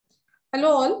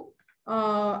Hello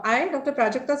all. I, Dr.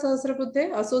 Prajakta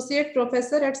Sahasrabuddhe, Associate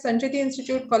Professor at Sancheti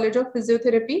Institute College of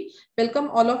Physiotherapy, welcome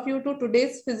all of you to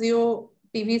today's Physio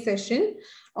TV session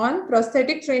on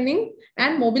prosthetic training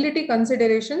and mobility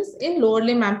considerations in lower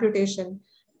limb amputation.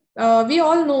 We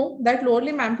all know that lower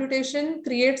limb amputation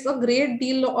creates a great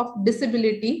deal of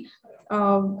disability.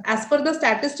 As per the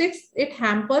statistics, it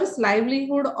hampers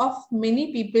livelihood of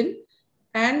many people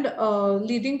and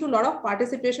leading to a lot of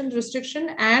participation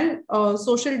restriction and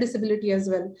social disability as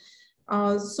well.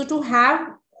 So to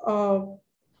have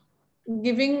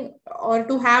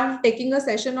taking a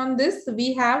session on this,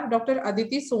 we have Dr.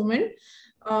 Aditi Soman.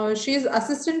 She is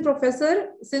assistant professor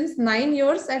since 9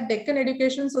 years at Deccan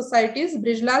Education Society's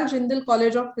Brijlal Jindal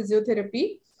College of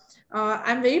Physiotherapy.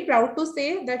 I'm very proud to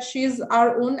say that she is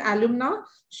our own alumna.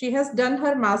 She has done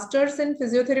her master's in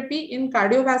physiotherapy in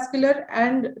cardiovascular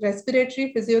and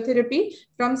respiratory physiotherapy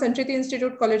from Sancheti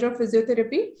Institute College of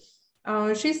Physiotherapy.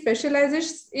 She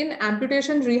specializes in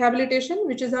amputation rehabilitation,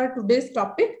 which is our today's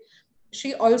topic.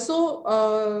 She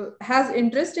also has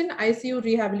interest in ICU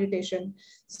rehabilitation.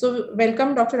 So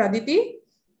welcome, Dr. Aditi,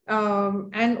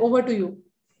 and over to you.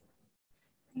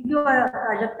 Thank you,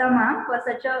 Prajakta ma'am, for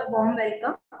such a warm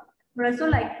welcome. I would also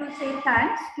like to say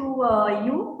thanks to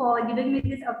you for giving me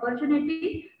this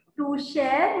opportunity to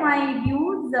share my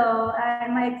views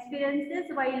and my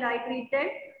experiences while I treated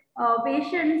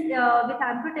patients with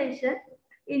amputation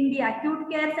in the acute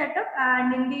care setup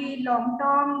and in the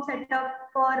long-term setup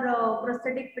for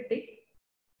prosthetic fitting.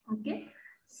 Okay,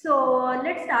 so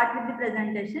let's start with the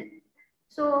presentation.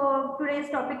 So today's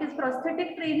topic is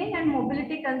prosthetic training and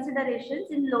mobility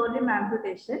considerations in lower limb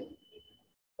amputation.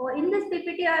 So in this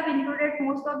PPT, I have included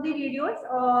most of the videos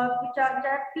which are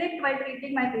clicked while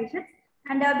treating my patients,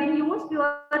 and they have been used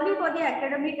purely for the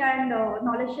academic and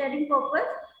knowledge sharing purpose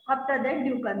after their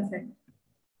due consent.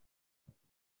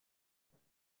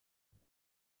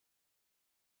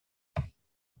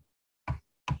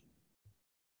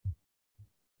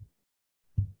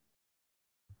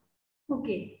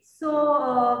 Okay, so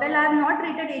well, I have not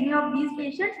treated any of these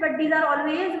patients, but these are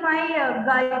always my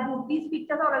guide. These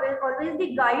pictures are always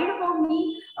the guide for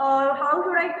me. How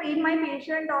should I train my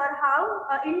patient, or how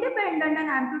independent an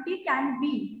amputee can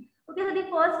be. Okay, so the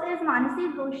first is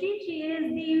Manasi Joshi. She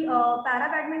is the para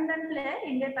badminton player,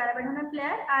 Indian para badminton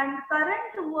player, and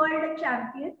current world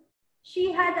champion.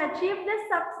 She has achieved this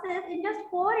success in just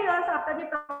 4 years after the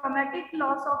traumatic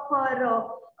loss of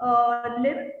her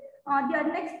limb. The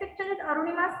next picture is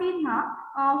Arunima Sinha,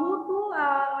 who too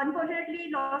unfortunately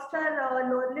lost her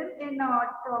lower limb in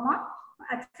trauma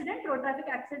accident, road traffic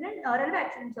accident, railway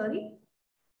accident, sorry.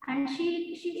 And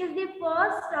she is the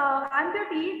first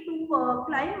amputee to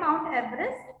climb Mount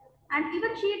Everest. And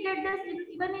even she did this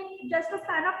even in just a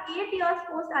span of 8 years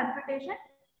post amputation.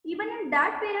 Even in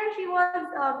that period, she was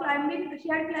climbing. She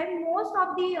had climbed most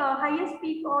of the highest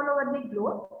peaks all over the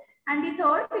globe. And the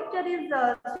third picture is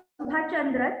Sudha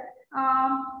Chandran,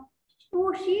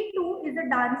 she too is a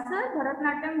dancer,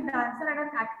 Bharatanatyam dancer and an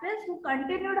actress who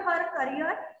continued her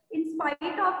career in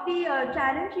spite of the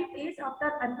challenge she faced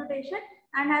after amputation,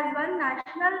 and has won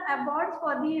national awards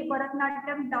for the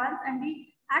Bharatanatyam dance and the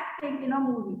acting in a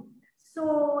movie.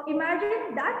 So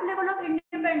imagine that level of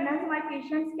independence my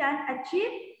patients can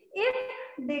achieve if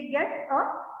they get a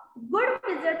good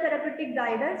physiotherapeutic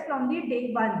guidance from the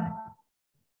day one.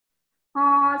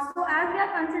 So as we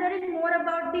are considering more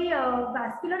about the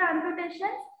vascular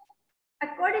amputations,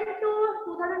 according to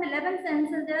 2011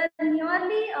 census, there are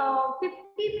nearly 50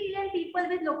 million people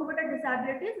with locomotor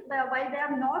disabilities, while they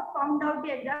have not found out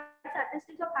the exact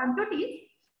statistics of amputees.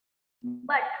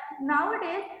 But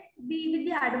nowadays, with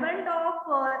the advent of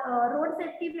road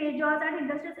safety measures and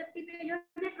industrial safety measures,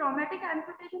 the traumatic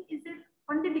amputation is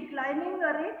on the declining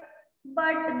rate,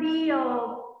 but the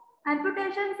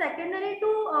amputation secondary to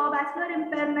vascular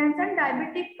impairments and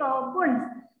diabetic wounds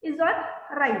is on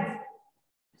rise.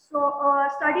 So a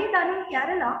study done in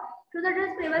Kerala shows that there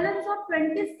is prevalence of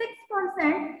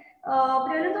 26%,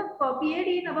 prevalence of PAD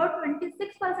in about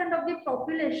 26% of the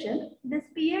population. This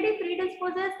PAD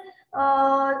predisposes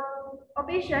a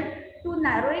patient to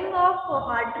narrowing of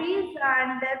arteries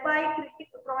and thereby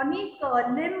chronic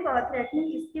limb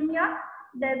threatening ischemia,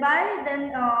 thereby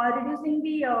then reducing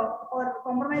the or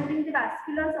compromising the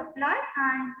vascular supply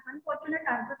and unfortunate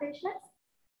amputations.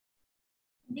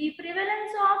 The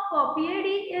prevalence of PAD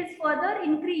is further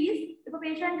increased if a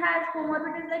patient has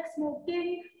comorbidities like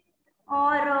smoking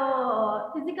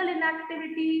or physical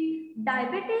inactivity.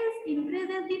 Diabetes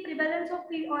increases the prevalence of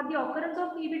or the occurrence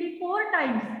of PBD 4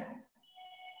 times.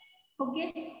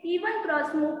 Okay, even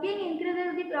smoking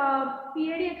increases the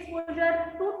PAD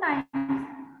exposure 2 times.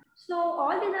 So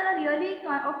all these are really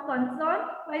of concern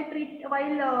while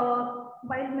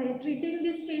treating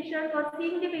these patients or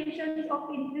seeing the patients of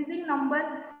increasing number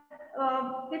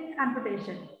with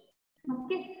amputation.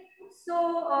 Okay, so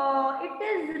it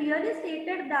is really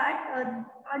stated that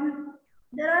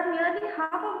there are nearly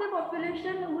half of the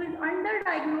population who is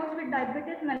underdiagnosed with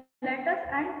diabetes mellitus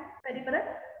and peripheral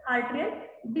arterial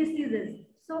diseases.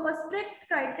 So a strict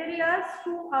criteria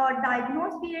to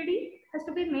diagnose PAD has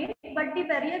to be made, but the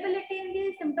variability in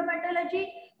the symptomatology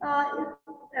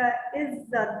is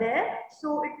there.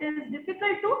 So it is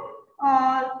difficult to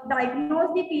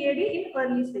diagnose the PAD in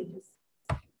early stages.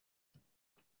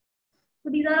 So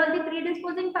these are all the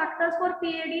predisposing factors for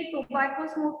PAD: tobacco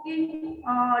smoking,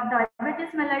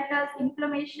 diabetes mellitus,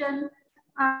 inflammation,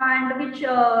 and which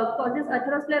causes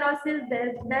atherosclerosis.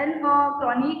 Then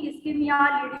chronic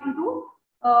ischemia leading to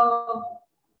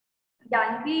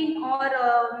gangrene or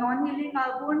non-healing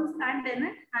wounds, and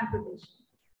then amputation.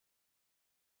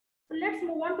 So let's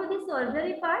move on to the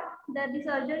surgery part. That the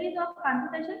surgeries of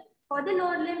amputation for the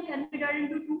lower limb can be divided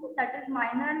into two, that is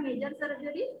minor and major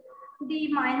surgeries. The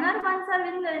minor ones are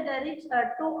when there is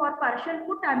toe or partial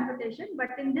foot amputation, but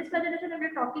in this presentation we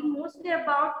are talking mostly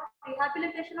about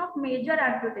rehabilitation of major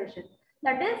amputation,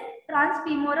 that is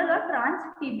transfemoral or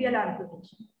transtibial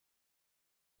amputation.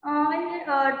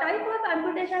 Type of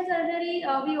amputation surgery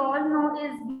we all know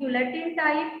is guillotine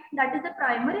type. That is the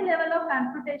primary level of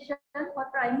amputation or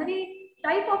primary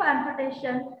type of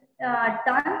amputation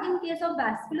done in case of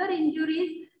vascular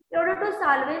injuries in order to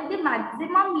salvage the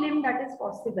maximum limb that is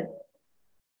possible.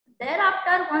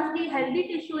 Thereafter, once the healthy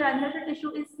tissue, granular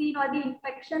tissue is seen or the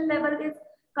infection level is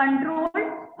controlled,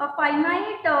 a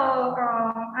finite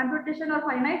amputation or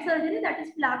finite surgery, that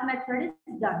is flap method,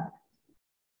 is done.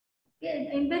 Okay,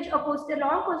 in which a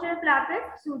long posterior flap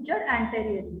is sutured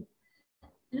anteriorly.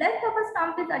 Length of a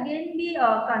stump is again the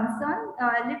concern.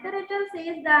 Literature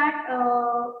says that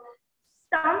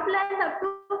stump length up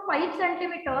to 5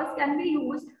 centimeters can be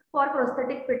used for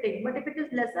prosthetic fitting, but if it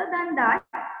is lesser than that,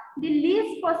 the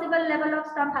least possible level of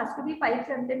stump has to be 5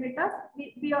 centimeters,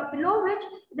 below which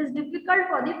it is difficult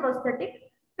for the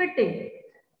prosthetic fitting.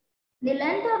 The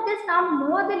length of the stump,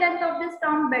 more the length of the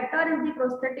stump, better is the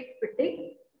prosthetic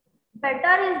fitting,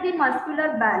 better is the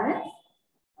muscular balance,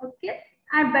 okay,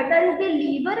 and better is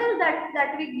the leverage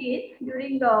that we gain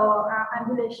during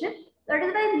ambulation. That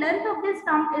is why length of the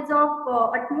stump is of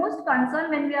utmost concern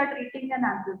when we are treating an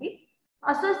amputee.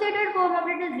 Associated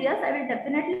comorbidities, yes, I will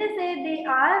definitely say they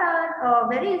are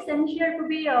very essential to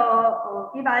be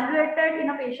evaluated in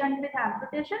a patient with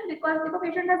amputation, because if a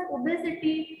patient has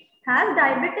obesity, has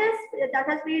diabetes, that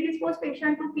has predisposed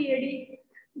patient to PAD,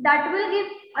 that will give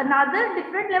another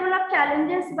different level of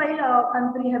challenges while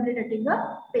rehabilitating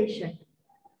a patient.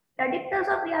 Predictors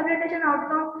of rehabilitation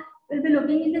outcome will be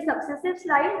looking in the successive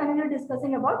slide when we are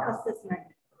discussing about assessment.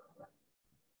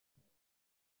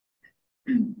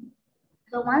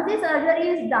 So once the surgery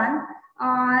is done,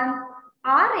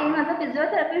 our aim as a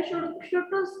physiotherapist should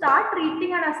to start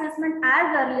treating and assessment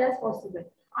as early as possible.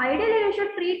 Ideally, we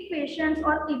should treat patients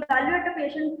or evaluate a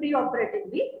patient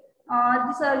pre-operatively.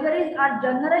 The surgeries are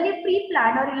generally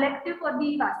pre-planned or elective for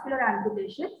the vascular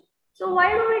amputations. So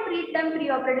why do we treat them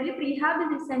pre-operatively?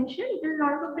 Prehab is essential. It is in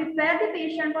order to prepare the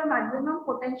patient for maximum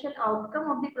potential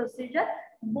outcome of the procedure,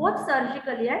 both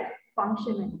surgically and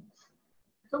functionally.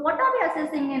 So what are we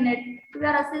assessing in it? We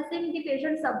are assessing the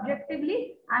patient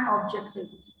subjectively and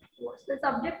objectively. So the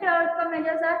subjective outcome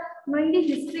measures are knowing the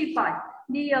history part,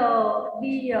 the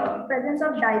presence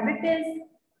of diabetes,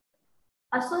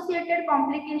 associated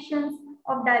complications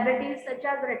of diabetes such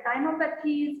as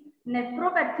retinopathies,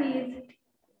 nephropathies,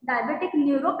 diabetic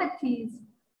neuropathies.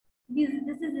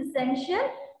 This is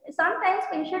essential. Sometimes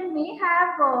patient may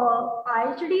have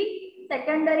IHD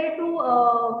secondary to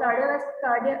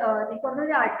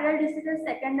coronary arterial diseases,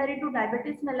 secondary to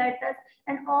diabetes mellitus,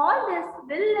 and all this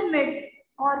will limit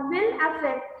or will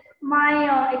affect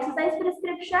my exercise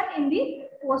prescription in the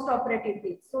post-operative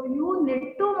phase. So you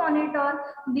need to monitor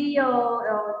the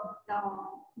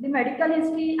medical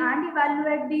history and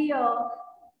evaluate the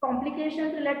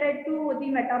complications related to the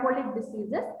metabolic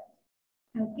diseases.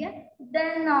 Okay,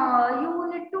 then you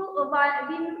need to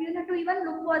even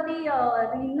look for the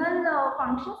renal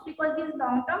functions, because these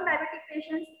long-term diabetic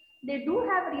patients, they do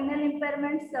have renal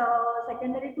impairments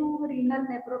secondary to renal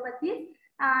nephropathy,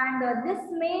 and this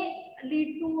may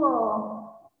lead to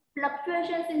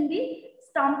fluctuations in the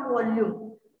stump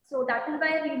volume. So that is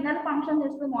why renal function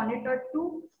is to be monitored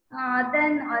too.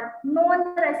 Then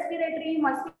known respiratory,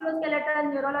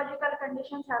 musculoskeletal, neurological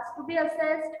conditions has to be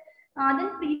assessed.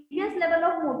 Then previous level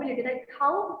of mobility, like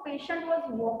how patient was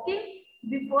walking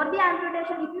Before the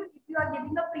amputation, if you are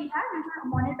giving a prehab, you should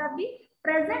monitor the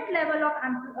present level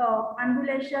of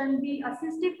ambulation, the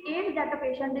assistive aid that the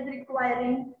patient is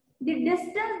requiring, the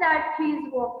distance that he is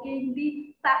walking,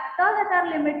 the factors that are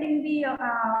limiting the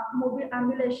mobile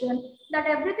ambulation, that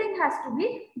everything has to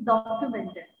be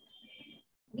documented.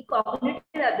 The cognitive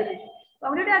ability.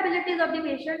 Cognitive abilities of the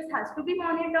patients has to be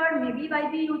monitored, maybe by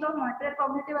the use of monitor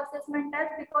cognitive assessment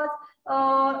test, because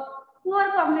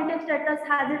poor cognitive status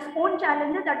has its own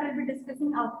challenges that we'll be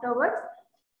discussing afterwards.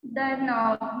 Then,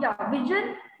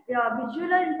 visual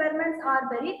impairments are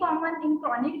very common in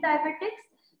chronic diabetics.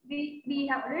 We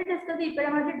have already discussed the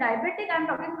epidemiology diabetic. I'm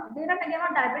talking there again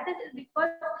about diabetes because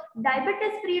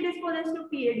diabetes predisposes to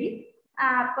PAD.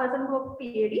 Person who have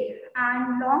PAD,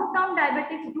 and long-term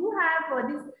diabetics do have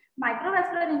this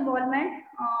microvascular involvement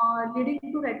leading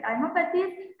to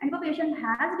retinopathies, and if a patient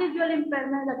has visual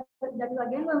impairment, that is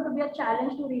again going to be a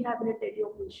challenge to rehabilitate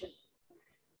your patient.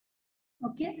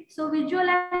 Okay, so visual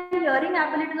and hearing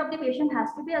abilities of the patient has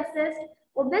to be assessed.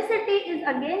 Obesity is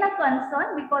again a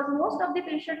concern because most of the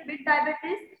patients with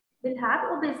diabetes will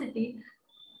have obesity.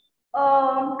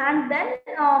 And then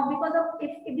because of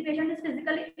if the patient is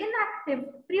physically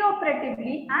inactive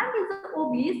preoperatively and is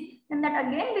obese, then that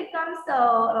again becomes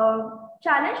a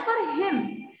challenge for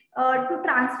him to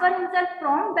transfer himself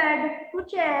from bed to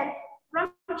chair,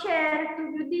 from chair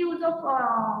to with the use of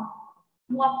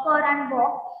walker and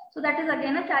walk. So that is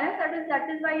again a challenge. That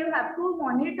is why you have to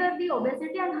monitor the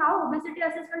obesity and how obesity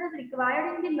assessment is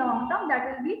required in the long term. That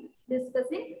will be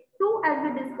discussing too as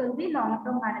we discuss the long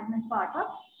term management part of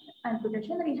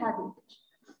amputation rehabilitation.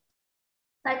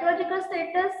 Psychological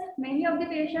status, many of the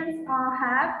patients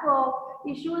have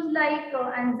issues like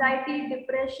anxiety,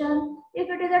 depression. If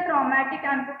it is a traumatic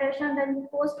amputation, then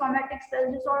post-traumatic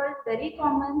stress disorder is very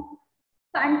common.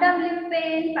 Phantom limb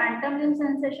pain, phantom limb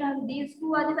sensations, these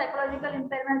two are the psychological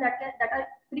impairments that are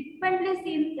frequently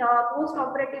seen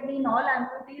post-operatively in all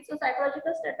amputees. So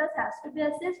psychological status has to be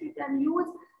assessed. You can use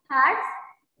HADS,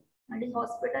 that is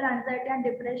hospital anxiety and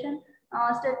depression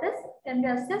status can be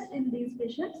assessed in these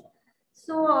patients.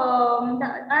 So,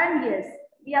 and yes,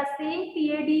 we are saying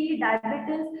PAD,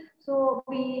 diabetes. So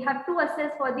we have to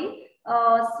assess for the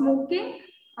smoking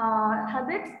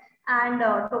habits and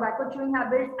tobacco chewing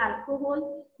habits,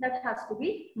 alcohol, that has to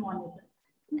be monitored.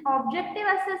 Objective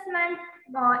assessment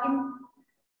in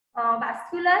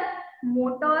vascular,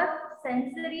 motor,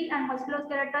 sensory and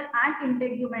musculoskeletal and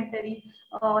integumentary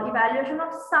evaluation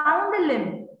of sound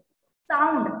limb,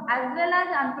 sound as well as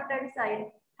amputated side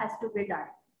has to be done.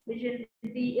 Which is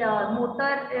the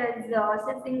motor is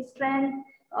assessing strength,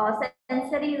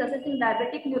 sensory is assessing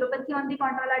diabetic neuropathy on the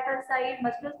contralateral side,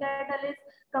 musculoskeletal is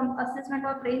assessment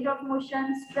of range of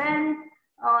motion, strength,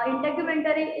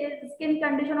 integumentary is skin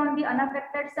condition on the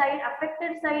unaffected side,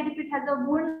 affected side if it has a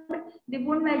wound, the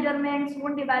wound measurements,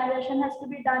 wound evaluation has to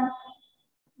be done.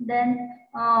 Then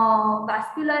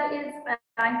vascular is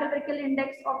ankle brachial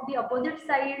index of the opposite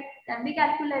side can be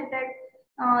calculated.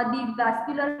 The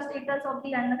vascular status of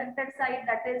the unaffected side,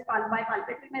 that is by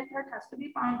palpatory method, has to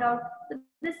be found out. So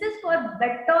this is for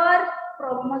better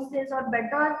prognosis or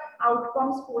better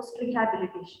outcomes post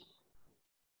rehabilitation.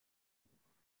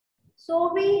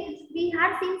 So we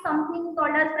had seen something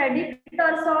called as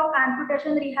predictors of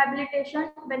amputation rehabilitation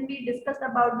when we discussed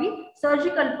about the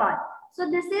surgical part. So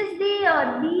this is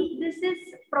this is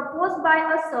proposed by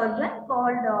a surgeon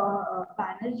called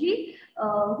Banerjee,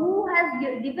 who has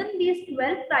given these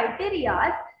 12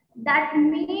 criteria that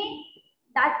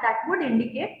would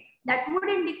indicate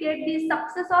the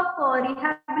success of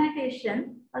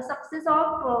rehabilitation, a success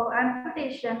of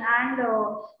amputation and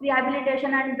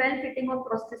rehabilitation and well-fitting of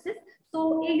prosthesis.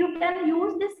 So you can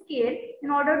use this scale in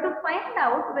order to find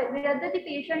out whether the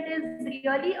patient is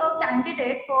really a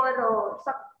candidate for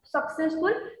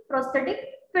successful prosthetic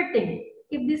fitting.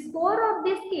 If the score of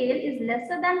this scale is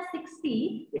lesser than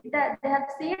 60, they have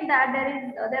said that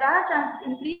there are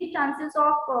increased chances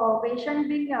of patient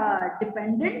being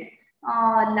dependent,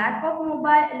 lack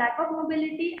of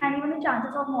mobility, and even the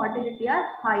chances of mortality are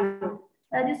higher.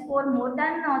 The score more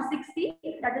than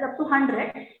 60, that is up to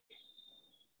 100,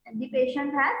 and the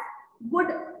patient has good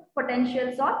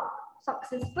potentials of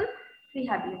successful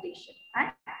rehabilitation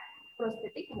and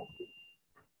prosthetic walking.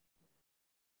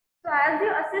 So as you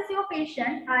assess your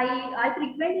patient, I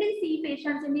frequently see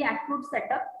patients in the acute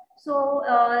setup. So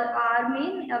our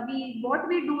main, what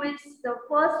we do is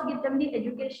first give them the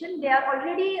education. They are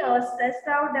already stressed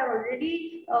out. They are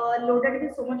already loaded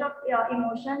with so much of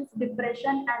emotions,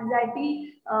 depression,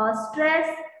 anxiety, stress.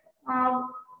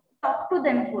 Talk to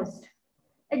them first.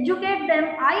 educate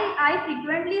them. I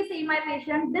frequently say my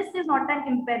patient, this is not an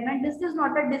impairment, this is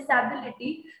not a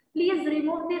disability. Please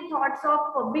remove the thoughts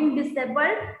of being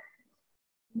disabled.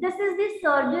 This is the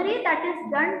surgery that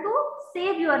is done to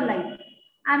save your life.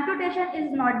 Amputation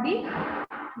is not the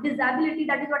disability.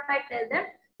 That is what I tell them.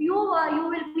 You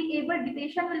will be able, the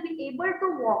patient will be able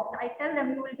to walk. I tell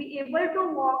them you will be able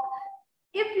to walk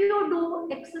if you do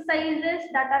exercises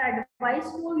that are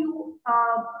advised to you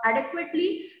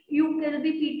adequately. You will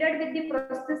be fitted with the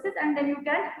prosthesis, and then you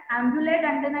can ambulate.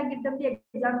 And then I give them the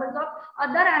examples of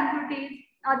other amputees,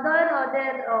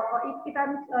 if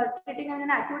I'm treating in an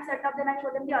acute setup, then I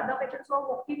show them the other patients who are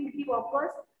walking with the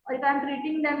walkers. Or if I'm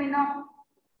treating them in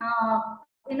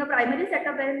a primary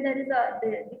setup, wherein there is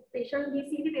the patient, we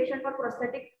see the patient for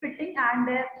prosthetic fitting and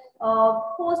their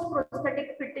post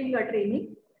prosthetic fitting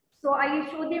training. So I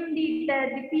show them the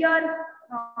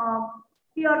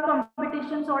peer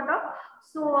competition sort of.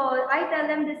 So I tell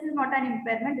them this is not an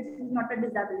impairment, this is not a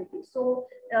disability. So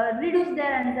reduce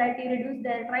their anxiety,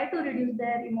 try to reduce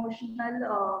their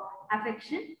emotional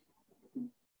affection.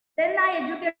 Then I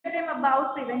educate them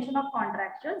about prevention of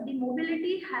contractures. The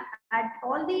mobility at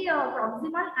all the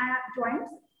proximal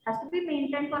joints has to be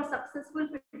maintained for successful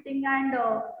fitting and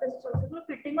successful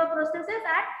fitting of prosthesis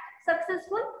and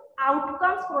successful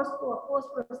outcomes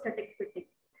post-prosthetic fitting.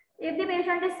 If the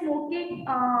patient is smoking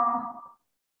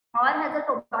or has a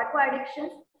tobacco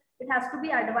addiction, it has to be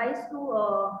advised to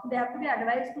they have to be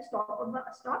advised to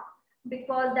stop,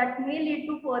 because that may lead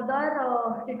to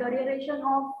further deterioration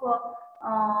of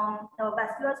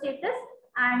vascular status,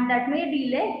 and that may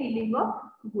delay healing of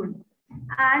wound.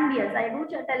 And yes, I do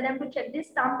tell them to check this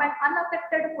stump and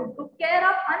unaffected foot. To care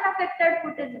of unaffected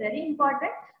foot is very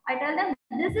important. I tell them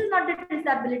this is not a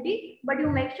disability, but you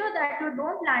make sure that you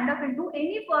don't land up into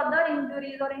any further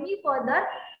injuries or any further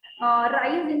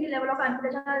rise in the level of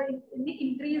amputation, or in the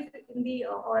increase in the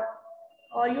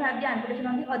or you have the amputation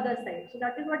on the other side. So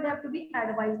that is what they have to be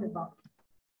advised about.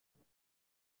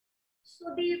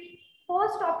 So the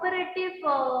post-operative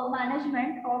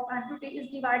management of amputation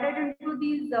is divided into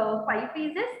these 5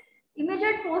 phases: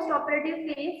 immediate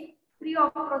post-operative phase,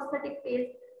 pre-op prosthetic phase,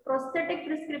 prosthetic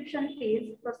prescription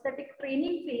phase, prosthetic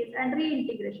training phase, and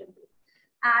reintegration phase.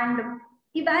 And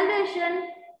evaluation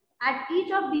at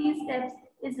each of these steps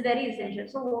is very essential.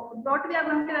 So what we are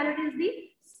going to evaluate is the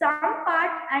stump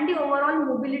part and the overall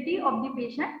mobility of the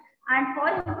patient. And for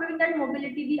improving that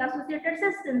mobility, the associated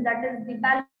systems, that is the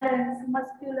balance,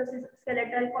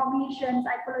 musculoskeletal, cognition,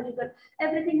 psychological,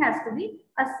 everything has to be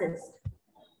assessed.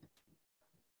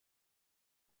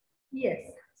 Yes.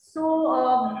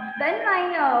 So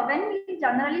when we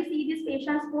generally see these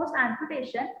patients post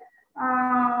amputation,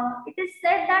 it is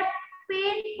said that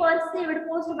pain perceived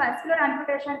post vascular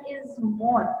amputation is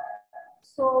more.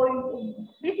 So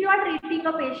if you are treating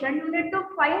a patient, you need to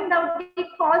find out the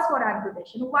cause for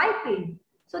amputation. Why pain?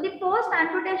 So the post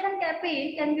amputation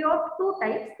pain can be of 2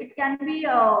 types. It can be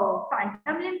a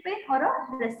phantom limb pain or a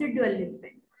residual limb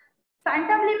pain.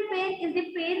 Phantom limb pain is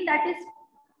the pain that is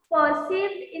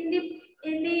perceived in the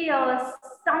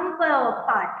stump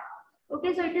part.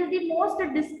 Okay, so it is the most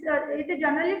distal. It is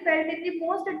generally felt in the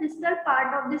most distal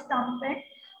part of the stump,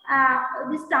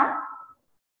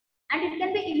 and it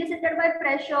can be elicited by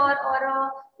pressure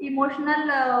or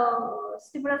emotional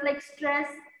stimulus like stress.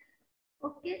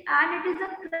 Okay, and it is a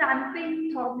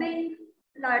cramping, throbbing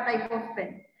type of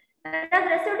pain.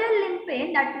 Whereas residual limb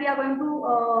pain that we are going to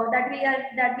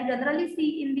that we generally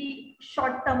see in the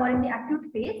short term or in the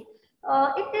acute phase,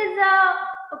 it is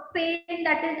a pain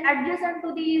that is adjacent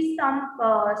to the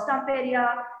stump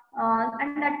area,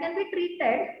 and that can be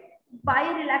treated by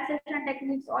relaxation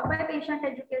techniques or by patient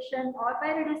education or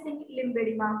by reducing limb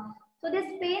edema. So this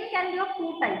pain can be of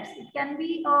 2 types. It can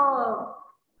be a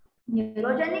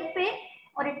neurogenic pain,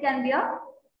 or it can be a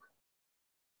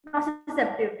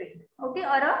nociceptive pain, okay,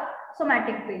 or a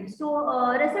somatic pain. So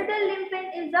residual limb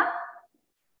pain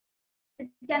it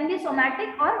can be somatic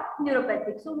or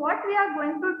neuropathic. So what we are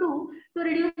going to do to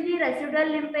reduce the residual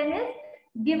limb pain is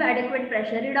give adequate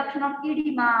pressure, reduction of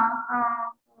edema,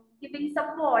 giving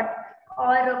support,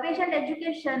 or patient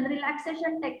education,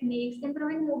 relaxation techniques,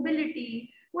 improving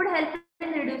mobility would help in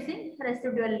reducing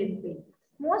residual limb pain.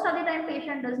 Most of the time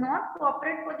patient does not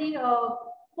cooperate for the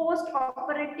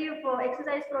post-operative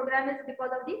exercise program is because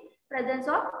of the presence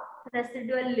of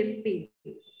residual limb pain.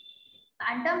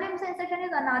 Phantom limb sensation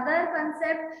is another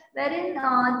concept wherein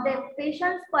the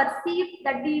patients perceive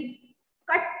that the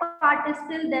cut part is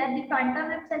still there. The phantom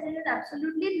limb sensation is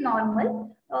absolutely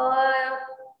normal.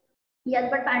 Yes,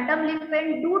 but phantom limb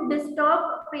pain do disturb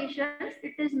patients.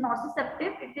 It is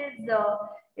nociceptive.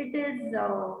 It is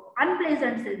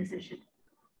unpleasant sensation.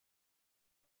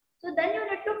 So then you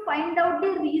need to find out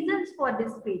the reasons for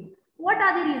this pain. What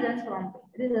are the reasons for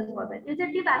pain? Is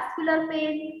it the vascular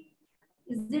pain?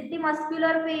 Is it the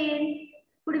muscular pain?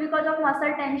 Could be because of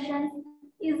muscle tensions.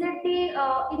 Is it the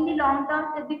in the long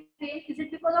term the pain? Is it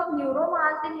because of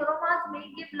neuromas? The neuromas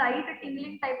may give light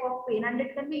tingling type of pain, and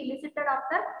it can be elicited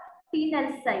after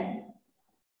TNL sign.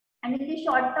 And in the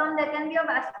short term, there can be a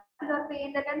vascular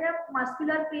pain, there can be a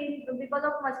muscular pain because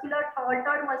of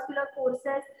altered muscular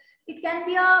forces. It can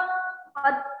be a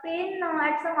pain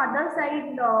at some other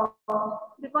side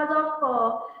because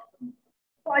of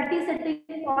faulty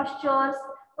sitting postures.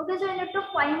 Okay, so you need to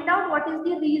find out what is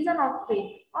the reason of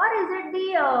pain, or is it the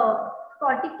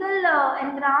cortical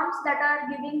engrams that are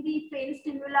giving the pain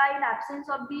stimuli in absence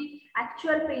of the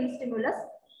actual pain stimulus.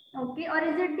 Okay, or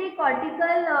is it the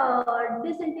cortical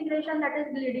disintegration that is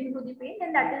leading to the pain?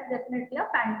 Then that is definitely a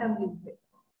phantom limb pain.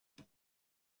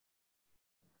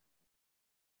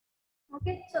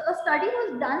 Okay, so a study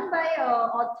was done by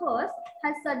authors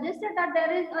has suggested that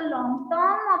there is a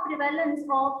long-term prevalence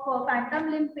of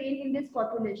phantom limb pain in this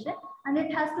population, and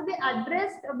it has to be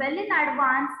addressed well in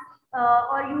advance,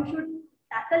 or you should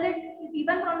tackle it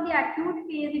even from the acute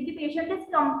phase. If the patient is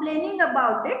complaining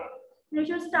about it, you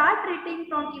should start treating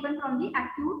even from the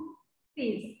acute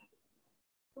phase.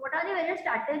 So what are the various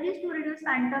strategies to reduce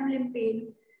phantom limb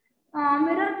pain?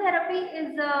 Mirror therapy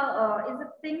is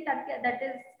a thing that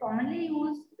is commonly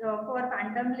used for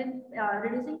phantom limb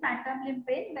reducing phantom limb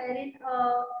pain, wherein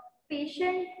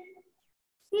patient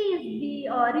sees the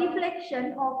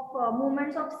reflection of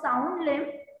movements of sound limb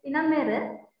in a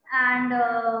mirror, and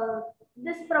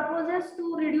this proposes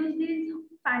to reduce the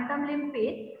phantom limb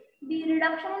pain. The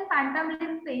reduction in phantom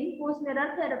limb pain post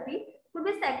mirror therapy could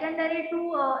be secondary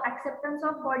to acceptance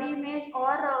of body image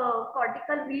or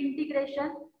cortical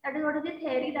reintegration. That is what is the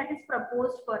theory that is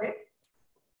proposed for it.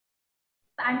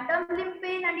 Phantom limb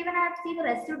pain, and even I have seen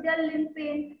residual limb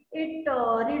pain, it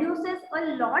reduces a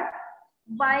lot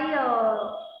by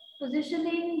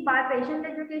positioning, by patient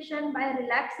education, by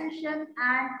relaxation,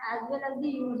 and as well as the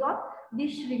use of the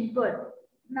shrinker.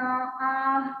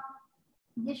 Now,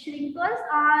 the shrinkers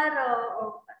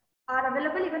are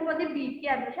available even for the BK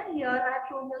ablation. Here I have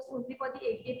shown this only for the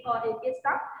AK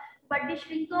stump, but the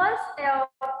shrinkers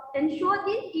ensure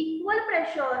the equal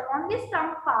pressure on the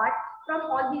stump part from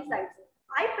all these sides.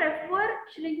 I prefer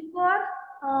shrinker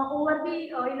over the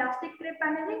elastic crepe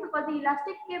bandaging, because the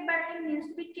elastic crepe bandaging needs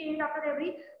to be changed after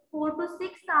every 4 to 6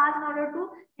 hours in order to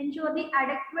ensure the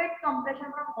adequate compression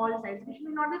from all sides, which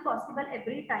may not be possible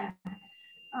every time.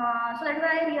 So that's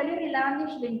why I really rely on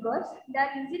the shrinkers. They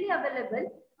are easily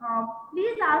available.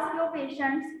 Please ask your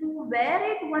patients to wear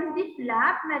it once the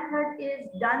flap method is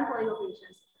done for your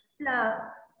patients.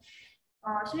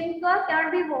 Shrinkers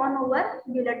can be worn over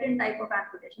guillotine type of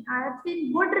amputation. I have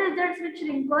seen good results with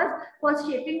shrinkers for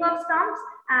shaping of stumps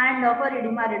and for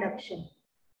edema reduction.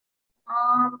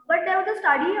 But there was a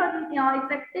study on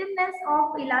effectiveness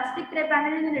of elastic crepe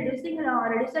bandaging in reducing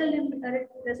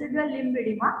residual limb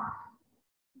edema.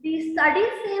 The study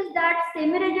says that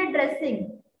semi-rigid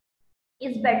dressing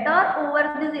is better over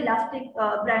these elastic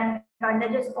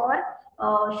bandages or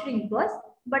shrinkers,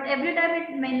 but every time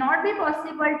it may not be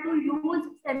possible to use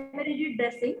semi-rigid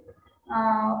dressing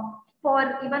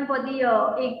even for the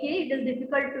AK. It is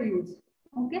difficult to use.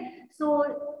 Okay, so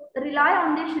rely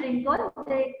on the shrinker.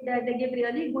 They give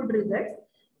really good results.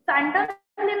 Phantom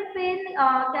limb pain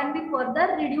can be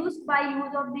further reduced by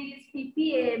use of these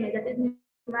PPAMA, that is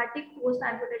pneumatic post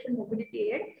amputation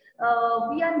mobility aid.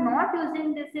 We are not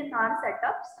using this in our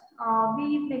setups.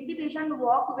 We make the patient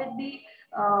walk with the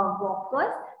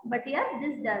walkers, but yes,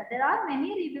 there are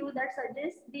many reviews that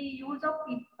suggest the use of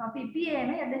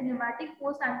PPAMA, that is pneumatic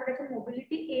post amputation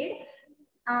mobility aid,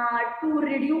 to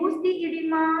reduce the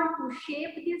edema, to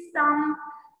shape the stump.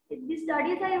 The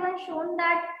studies have even shown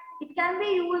that it can be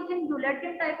used in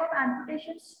guillotine type of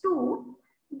amputations too,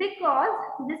 because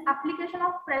this application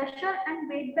of pressure and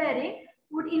weight bearing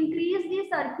would increase the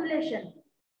circulation.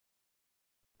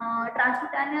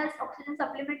 Transcutaneous oxygen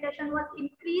supplementation was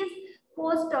increased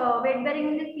post weight bearing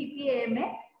in the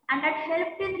PPAMA, and that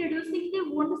helped in reducing the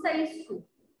wound size too.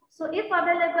 So if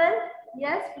available,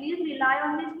 yes, please rely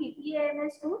on these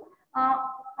PPAMs too.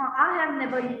 I have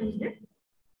never used it.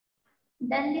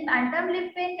 Then the phantom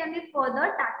limb pain can be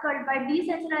further tackled by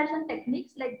desensitization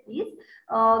techniques like these: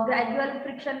 gradual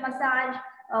friction massage,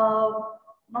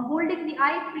 holding the.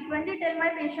 I frequently tell my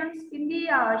patients in the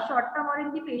short term or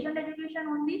in the patient education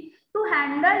only to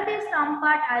handle the stump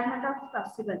part as much as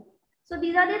possible. So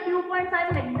these are the few points I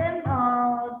make them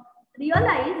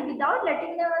realize without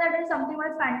letting them know that there is something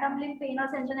as phantom limb pain or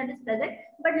sensation that is present,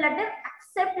 but let them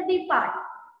accept the part.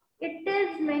 it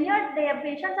is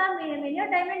patients are many a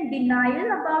time in denial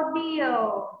about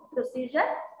the procedure.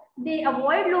 They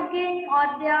avoid looking,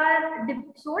 or they are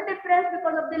so depressed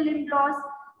because of the limb loss.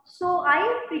 So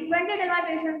I frequently tell my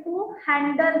patient to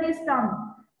handle this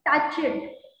tongue, touch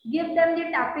it, give them the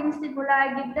tapping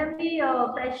stimuli, give them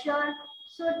the pressure.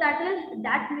 So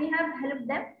that may have helped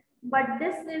them. But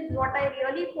this is what I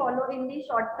really follow in the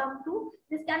short term too.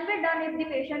 This can be done if the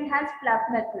patient has flap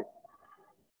method.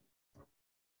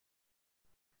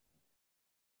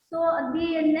 So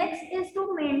the next is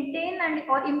to maintain and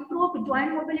or improve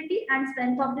joint mobility and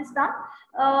strength of the stump.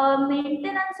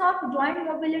 Maintenance of joint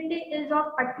mobility is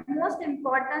of utmost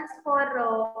importance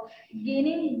for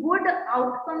gaining good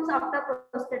outcomes after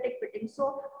prosthetic fitting.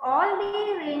 So all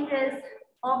the ranges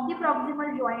of the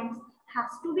proximal joints has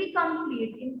to be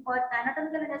complete or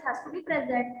anatomical ranges has to be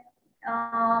present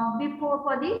before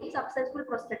for the successful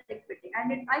prosthetic fitting.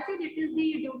 And I think it is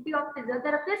the duty of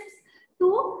physiotherapists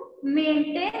to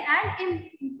maintain and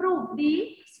improve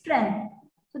the strength.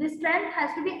 So the strength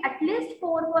has to be at least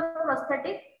 4 for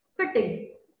prosthetic fitting.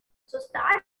 So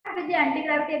start with the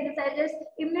anti-gravity exercises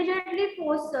immediately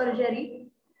post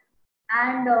surgery,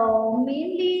 and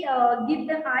mainly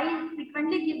I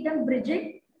frequently give them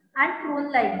bridging and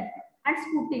prone lying and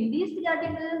scooting. These three are the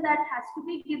exercises that has to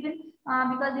be given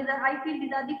because I feel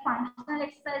these are the functional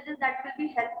exercises that will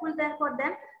be helpful then for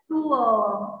them to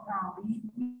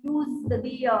use the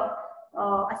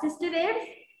assistive aids,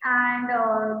 and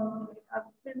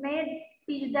may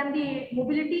teach them the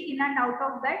mobility in and out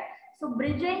of bed. So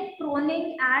bridging,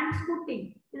 proning, and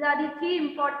scooting. These are the 3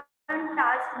 important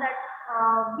tasks that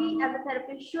we as a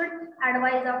therapist should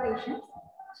advise our patients.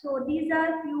 So these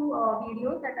are few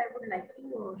videos that I would like to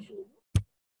show you.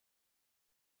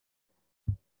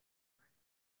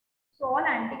 So all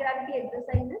anti-gravity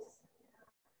exercises.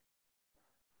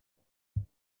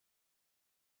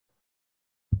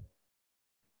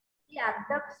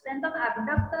 The strength of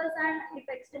abductors and hip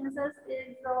extensors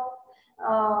is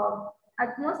of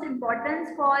utmost importance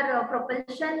for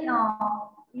propulsion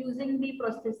using the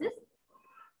prosthesis.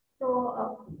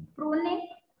 So pruning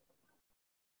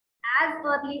as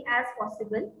early as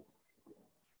possible.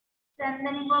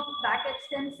 Strengthening of back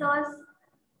extensors,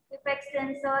 hip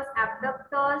extensors,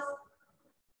 abductors.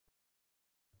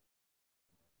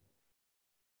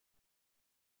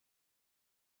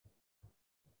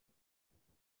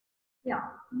 Yeah.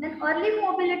 Then early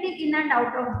mobility in and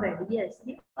out of bed. Yes,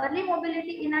 the early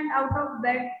mobility in and out of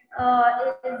bed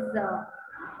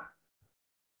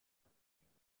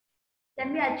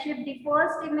can be achieved. The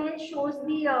first image shows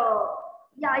the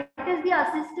it is the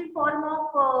assisted form of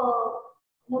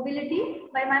mobility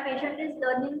by my patient is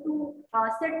learning to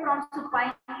sit from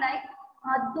supine like,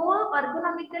 though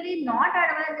ergonomically not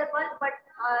advisable, but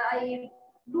I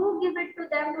do give it to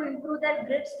them to improve their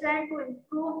grip strength, to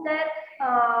improve their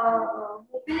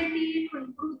mobility, to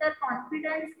improve their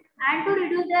confidence, and to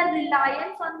reduce their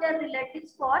reliance on their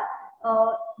relatives for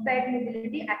bed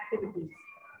mobility activities.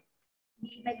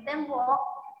 We make them walk.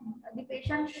 The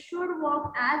patient should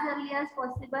walk as early as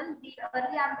possible. The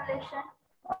early ambulation,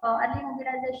 early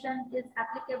mobilization is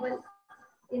applicable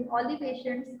in all the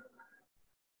patients.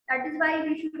 That is why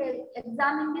we should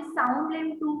examine the sound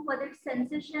limb too for its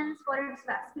sensations, for its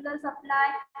vascular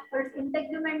supply, for its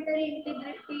integumentary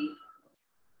integrity,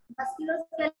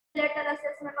 musculoskeletal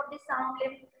assessment of the sound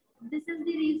limb. This is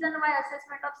the reason why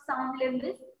assessment of sound limb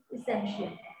is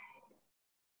essential.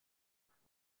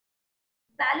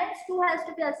 Balance too has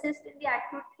to be assessed in the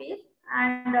acute phase,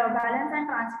 and balance and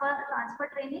transfer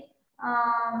training.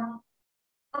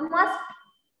 A must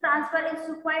transfer is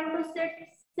supine to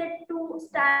sit to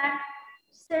stand,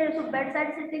 so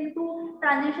bedside sitting to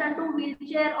transition to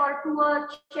wheelchair or to a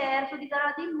chair. So these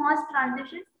are the must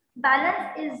transitions.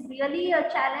 Balance is really a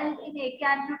challenge in AK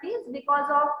amputees because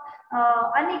of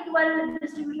unequal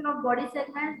distribution of body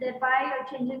segments, thereby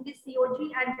changing the COG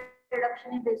and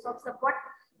reduction in base of support.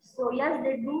 So yes,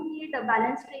 they do need a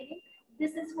balance training.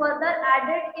 This is further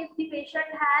added if the patient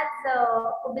has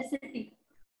obesity.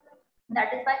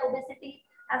 That is why obesity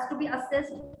has to be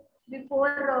assessed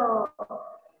before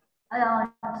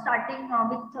starting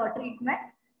with treatment.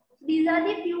 These are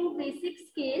the few basic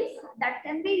scales that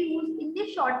can be used in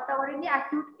the short term or in the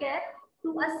acute care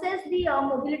to assess the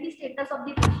mobility status of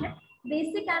the patient.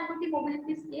 Basic amputee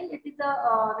mobility scale, it is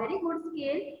a very good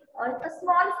scale. A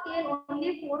small scale,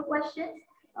 only 4 questions.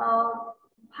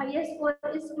 Highest score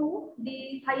is 2.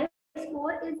 The highest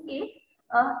score is 8.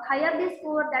 Higher the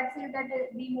score, that says that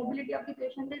the mobility of the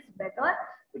patient is better.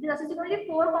 It is assessing only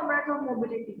 4 components of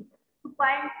mobility.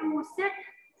 Supine to sit,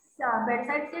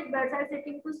 bedside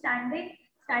sitting to standing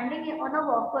on a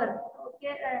walker,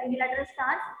 okay, unilateral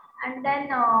stance, and then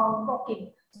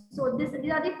walking. So these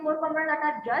are the 4 components that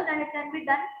are judged, and it can be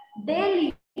done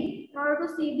daily in order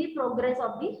to see the progress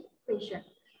of the patient.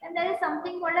 And there is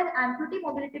something called an amputee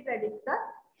mobility predictor.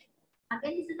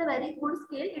 Again, this is a very good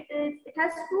scale. It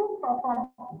has two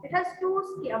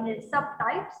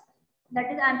subtypes.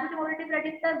 That is amputee mobility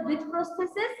predictor with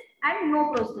prosthesis and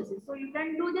no prosthesis. So you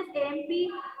can do this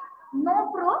AMP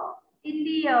no pro in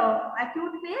the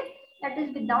acute phase, that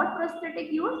is without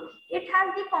prosthetic use. It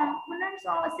has the components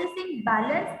of assessing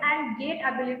balance and gait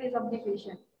abilities of the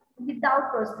patient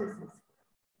without prosthesis.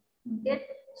 Okay.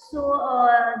 So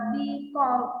the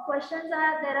questions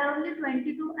are, there are only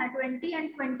 20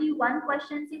 and 21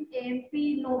 questions in AMP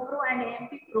no pro and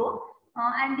AMP pro,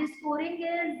 and the scoring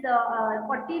is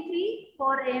 43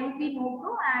 for AMP no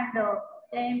pro and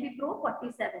AMP pro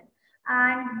 47.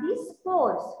 And these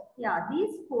scores,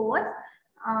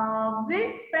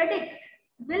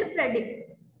 will predict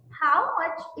how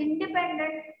much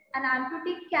independent an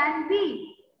amputee can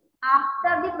be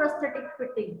after the prosthetic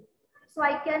fitting. So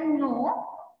I can know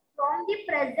from the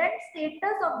present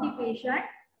status of the patient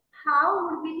how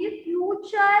would be the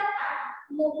future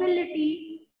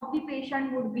mobility of the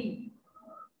patient would be.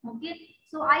 Okay.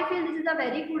 So I feel this is a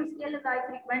very good scale. I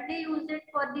frequently use it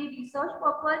for the research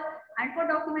purpose and for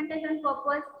documentation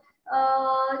purpose.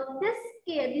 This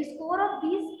scale, the score of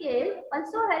these scales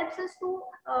also helps us to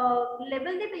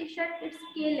label the patient its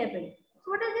scale level.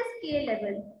 So what is the scale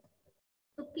level?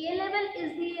 So K level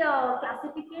is the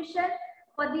classification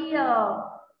for the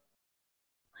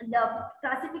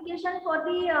classification for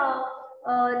the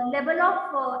level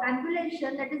of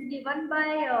ambulation that is given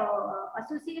by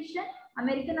association,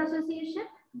 American Association.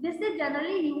 This is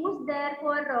generally used there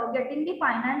for getting the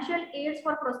financial aids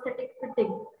for prosthetic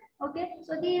fitting. Okay,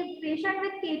 so the patient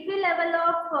with K3 level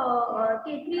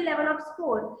of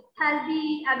score has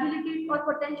the ability or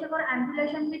potential for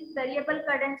ambulation with variable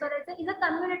cadence, or is a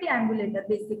community ambulator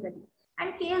basically.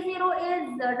 And K0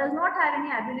 is does not have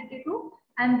any ability to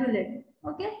ambulate.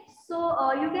 Okay, so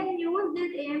you can use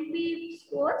these AMP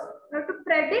scores to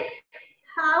predict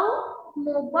how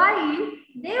mobile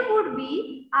they would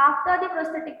be after the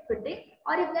prosthetic fitting,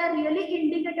 or if they are really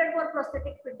indicated for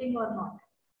prosthetic fitting or not.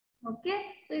 Okay,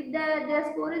 so if their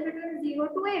score is between 0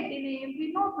 to 8 in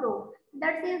AMP no pro,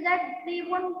 that says that there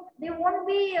won't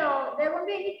be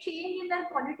any change in their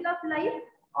quality of life,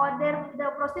 or the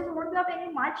process won't be of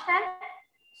any much help.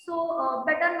 So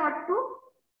better not to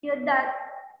give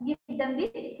them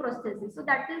the prosthesis. So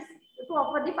that is to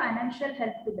offer the financial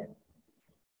help to them.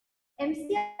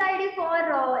 MCID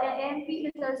for AMP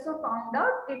is also found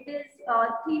out. It is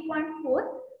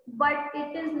 3.4, but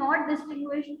it is not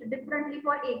distinguished differently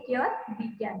for AK or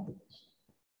BK amputation.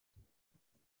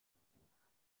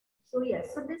 So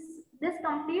yes, so this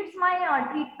completes my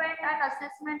treatment and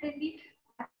assessment in the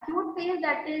acute phase,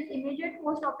 that is immediate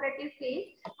post-operative phase.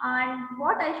 And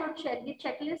what I should share, the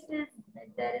checklist is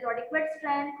there is adequate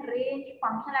strength, range,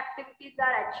 functional activities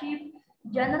are achieved,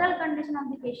 general condition of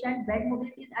the patient, bed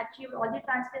mobility is achieved, all the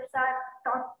transfers are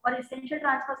taught or essential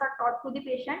transfers are taught to the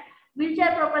patient,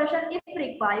 wheelchair propulsion if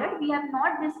required. We have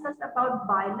not discussed about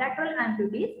bilateral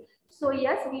amputees. So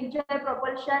yes, wheelchair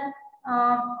propulsion,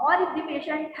 or if the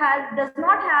patient does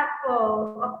not have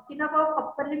enough of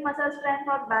upper limb muscle strength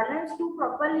or balance to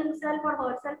propel himself or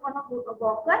herself on a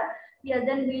walker, yes,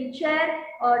 then wheelchair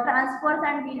transfers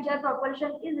and wheelchair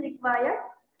propulsion is required.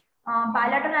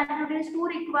 Bilateral amputees to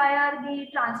require the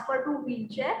transfer to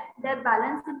wheelchair. Their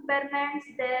balance impairments,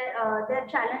 their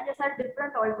challenges are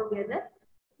different altogether.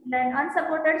 Then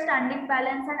unsupported standing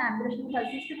balance and ambulation with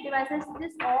assistive devices,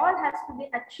 this all has to be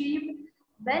achieved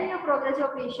when you progress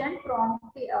your patient from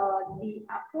the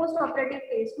post-operative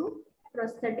phase to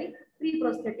prosthetic,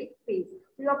 pre-prosthetic phase.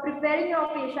 So you are preparing your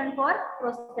patient for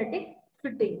prosthetic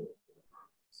fitting.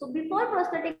 So before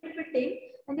prosthetic fitting,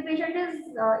 when the patient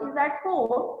is at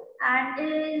home and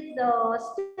is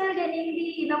still getting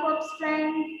the enough of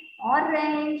strength or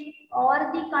range,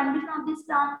 or the condition of the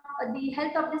stump, the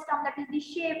health of the stump, that is the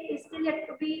shape, is still yet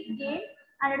to be gained,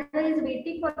 and it is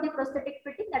waiting for the prosthetic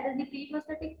fitting, that is the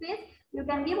pre-prosthetic phase. You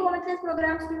can give home exercise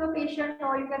programs to your patient,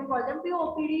 or you can call them to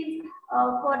your OPDs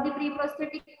for the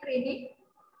pre-prosthetic training.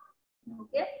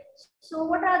 Okay, so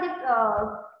what are the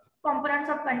components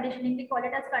of conditioning? We call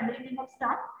it as conditioning of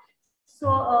stump.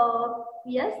 So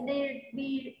yes,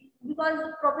 because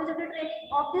proprioceptive training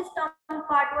of this stump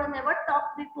part was never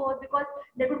taught before, because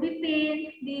there could be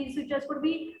pain, the sutures could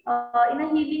be in a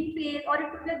healing phase, or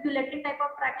it could be a guillotine type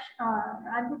of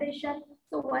amputation.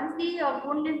 So once the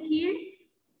wound is healed,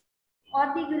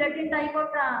 or the guillotine type of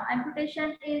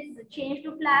amputation is changed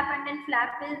to flap, and then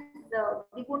flap is the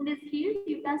wound is healed.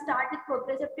 You can start with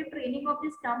proprioceptive training of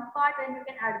the stump part, and you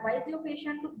can advise your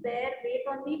patient to bear weight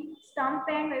on the stump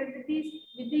end with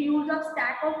the use of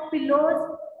stack of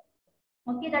pillows.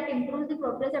 Okay, that improves the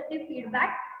proprioceptive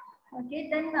feedback. Okay,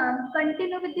 then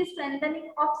continue with the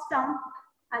strengthening of stump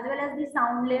as well as the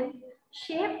sound limb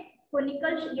shape,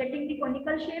 conical, getting the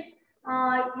conical shape.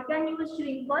 You can use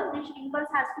shrinkers. The shrinkers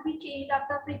has to be changed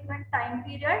after frequent time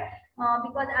period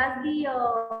because as the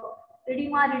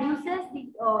edema reduces,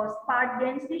 the part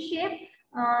gains the shape.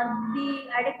 The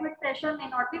adequate pressure may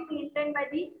not be maintained by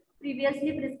the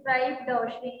previously prescribed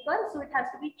shrinker, so it has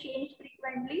to be changed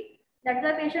frequently. That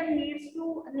the patient needs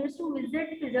to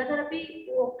visit physiotherapy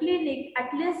clinic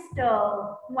at least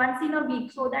once in a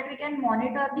week, so that we can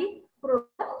monitor the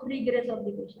regress of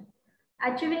the patient.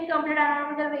 Achieving complete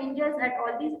anatomical ranges at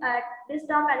all these at this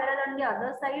stump as well as on the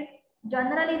other side.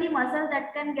 Generally, the muscles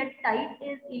that can get tight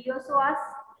is iliopsoas,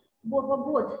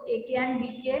 both AK and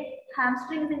BK,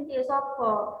 hamstrings in case of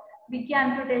BK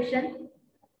amputation,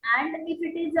 and if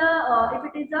it is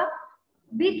a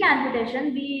big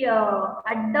amputation, the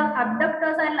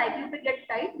abductors are likely to get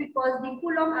tight because the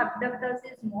pull of abductors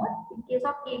is more. In case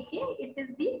of AK, it is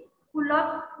the pull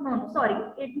of, no, sorry.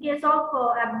 In case of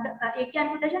AK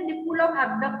amputation, the pull of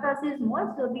abductors is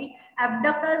more. So the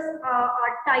abductors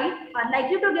are tight, are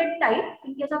likely to get tight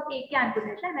in case of AK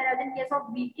amputation, whereas in case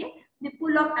of BK, the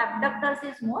pull of abductors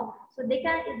is more. So they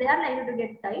are likely to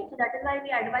get tight. So that is why we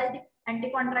advise the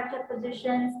anti-contracture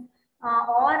positions.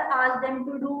 Or ask them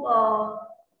to do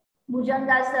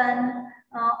Bhujangasan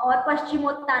or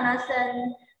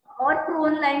Paschimottanasana or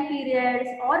prone line periods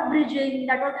or bridging.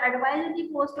 That was advised in the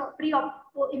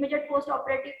immediate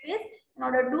post-operative phase in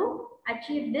order to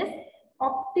achieve this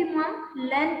optimum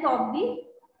length of the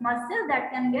muscle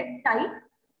that can get tight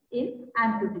in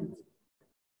amputees.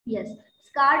 Yes,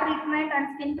 scar treatment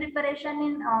and skin preparation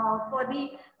in for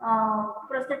the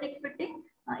prosthetic fitting.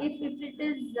 If it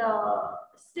is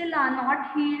still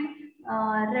not healed,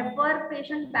 refer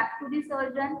patient back to the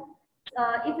surgeon.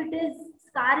 If it is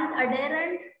scar is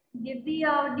adherent, give the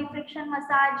defriction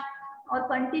massage or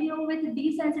continue with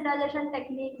desensitization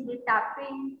techniques with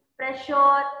tapping,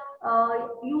 pressure,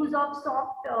 use of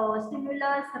soft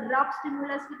stimulus, rough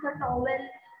stimulus with a towel.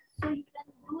 So you can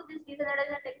do this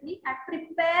desensitization technique and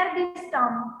prepare the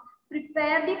stump,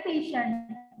 prepare the patient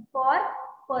for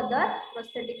further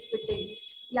prosthetic fitting.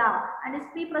 Yeah, and this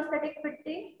pre-prosthetic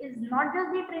fitting is not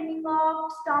just the training of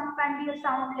stump and the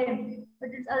sound limb, but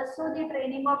it's also the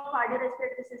training of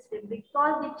cardiorespiratory system,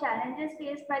 because the challenges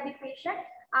faced by the patient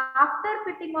after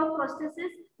fitting of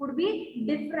prosthesis would be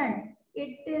different.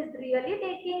 It is really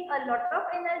taking a lot of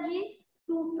energy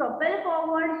to propel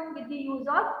forward with the use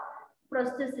of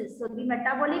prosthesis. So the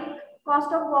metabolic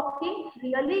cost of walking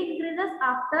really increases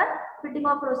after fitting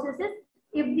of prosthesis.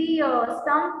 If the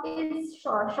stump is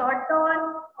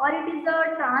shorter or it is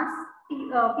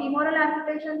a femoral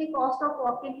amputation, the cost of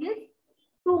walking is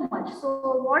too much.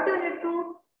 So what you need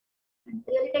to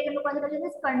really take into consideration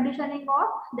is conditioning of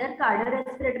their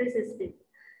cardiorespiratory system.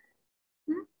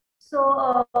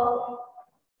 So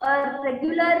a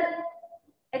regular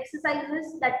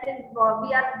exercises, that is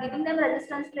we are giving them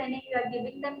resistance training, we are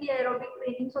giving them the aerobic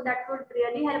training, so that would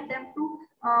really help them to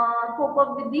cope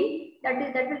up with the that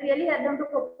will really help them to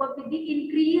cope up with the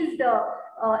increased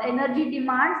energy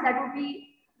demands that would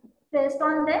be placed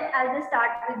on them as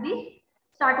they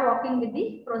start walking with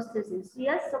the prosthesis.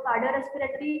 Yes, so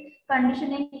cardiorespiratory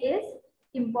conditioning is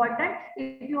important.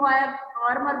 If you have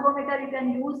arm ergometer, you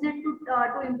can use it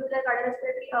to improve the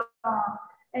cardiorespiratory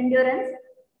endurance.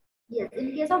 Yes,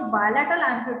 in case of bilateral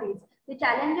amputees, the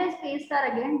challenges faced are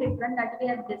again different that we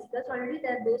have discussed already.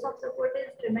 Their base of support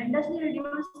is tremendously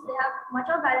reduced. They have much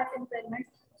of balance impairments.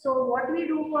 So what we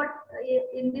do for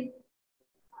in the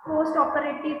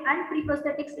post-operative and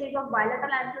pre-prosthetic stage of bilateral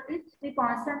amputees, we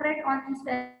concentrate on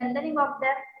strengthening of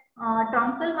their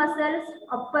truncal muscles,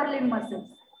 upper limb muscles.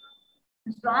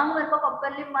 Strong work of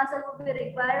upper limb muscle would be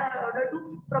required in order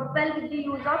to propel with the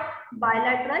use of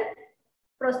bilateral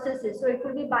prosthesis. So it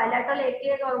could be bilateral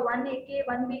AKs or one AK,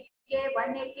 one BK,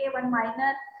 one AK, one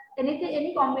minor.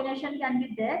 Any combination can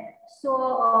be there.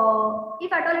 So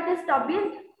if at all it is stubby,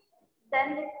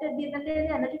 then the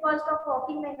energy cost of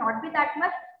walking may not be that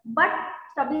much. But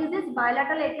stubby is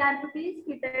bilateral AK amputees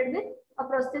fitted with a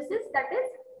prosthesis that is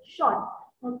short.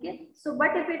 Okay. So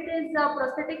but if it is a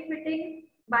prosthetic fitting,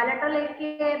 bilateral AK,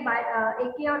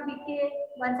 AK or BK,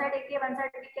 one side AK, one side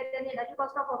BK, then the energy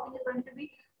cost of walking is going to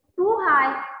be too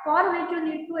high, for which you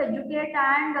need to educate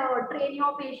and train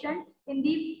your patient in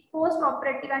the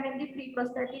post-operative and in the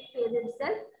pre-prosthetic phase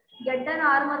itself. get an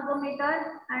arm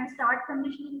ergometer and start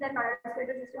conditioning their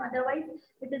cardiovascular system. Otherwise,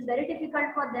 it is very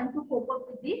difficult for them to cope up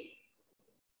with the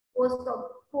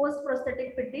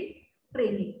post-prosthetic fitting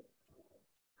training.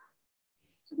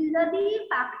 So these are the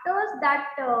factors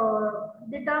that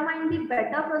determine the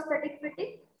better prosthetic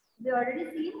fitting. We already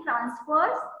see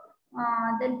transfers,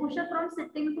 then push-up from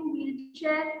sitting to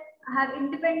wheelchair, have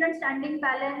independent standing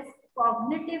balance,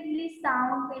 cognitively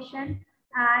sound patient,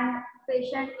 and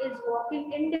patient is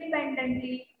walking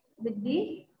independently with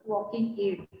the walking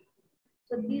aid.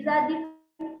 So these are the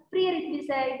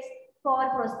prerequisites for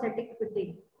prosthetic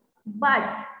fitting. But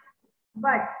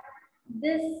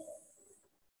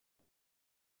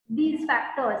these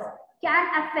factors can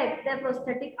affect their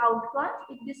prosthetic outcomes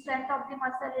if the strength of the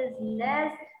muscle is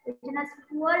less, it has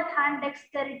poor hand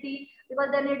dexterity because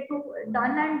they need to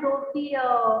done and do the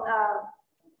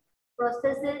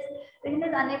processes. Patient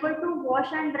is unable to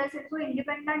wash and dress it, so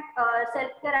independent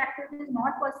self-care activity is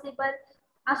not possible.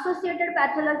 Associated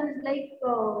pathologies like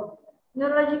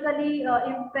neurologically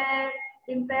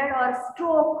impaired or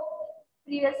stroke,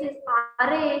 previously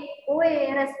RA,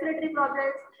 OA, respiratory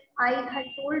problems. I had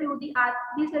told you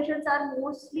these patients are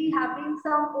mostly having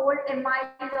some old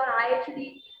MIs or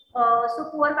IHD, so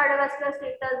poor cardiovascular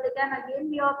status. They can again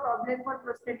be a problem for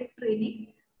prosthetic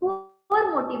training. Poor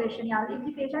motivation. Yeah, if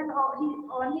the patient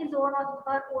on his own or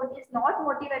her own is not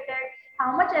motivated,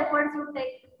 how much efforts you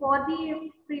take for the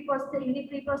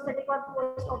pre-prosthetic or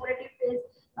post-operative phase,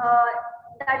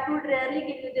 that would rarely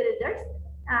give you the results.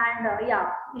 And yeah,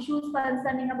 issues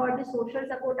concerning about the social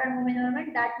support and home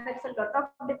environment, that makes a lot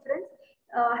of difference.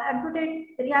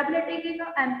 Rehabilitating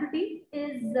amputee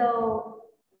is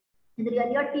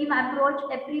really a team approach.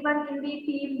 Everyone in the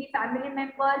team, the family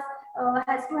members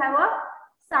has to have a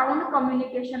sound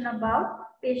communication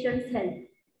about patient's health.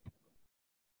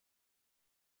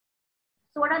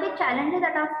 So what are the challenges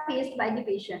that are faced by the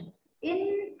patient?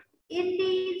 In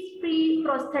these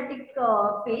pre-prosthetic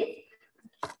phase,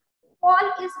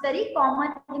 fall is very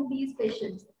common in these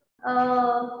patients. There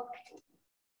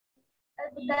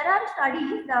are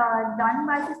studies done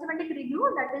by systematic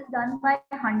review that is done by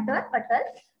Hunter Patel.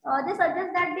 They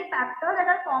suggest that the factors that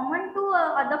are common to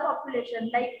other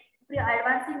population like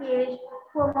advancing age,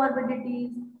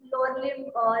 comorbidities, lower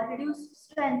limb, reduced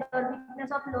strength or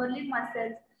weakness of lower limb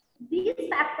muscles, these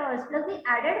factors plus the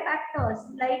added factors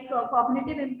like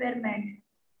cognitive impairment,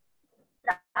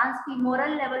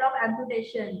 transfemoral level of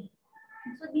amputation.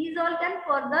 So these all can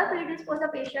further predispose a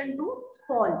patient to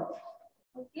fall.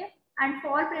 Okay, and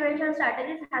fall prevention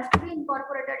strategies has to be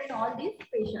incorporated in all these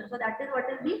patients. So that is what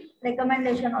is the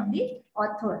recommendation of the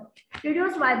author.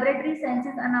 Reduced vibratory sense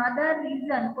is another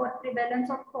reason for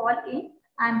prevalence of fall in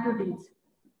amputees.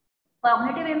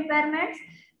 Cognitive impairments.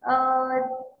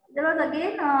 There was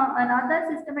again another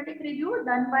systematic review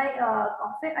done by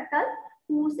Coffey et al.,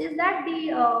 who says that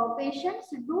the patients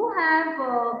do have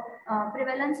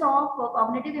prevalence of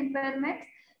cognitive impairments,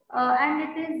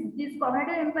 and these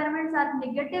cognitive impairments are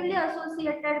negatively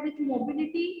associated with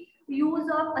mobility, use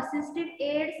of assistive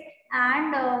aids,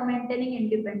 and maintaining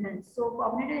independence. So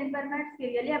cognitive impairments we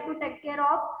really have to take care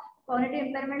of. Cognitive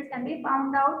impairments can be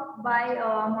found out by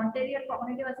Monterey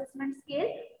Cognitive Assessment Scale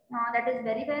that is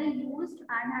very well used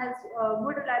and has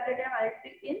good reliability and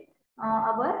validity in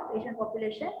our patient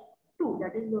population too.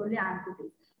 That is only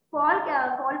amputees. Fall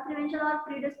prevention or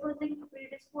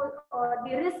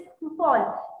the risk to fall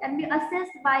can be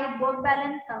assessed by work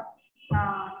balance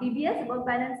TBS, work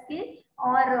balance scale,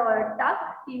 or TUG,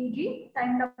 TUG,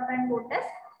 time up and go test.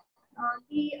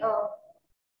 The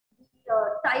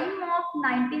time of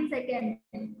 19 seconds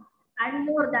and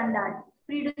more than that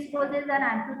predisposes an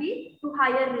amputee to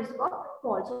higher risk of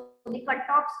fall. So the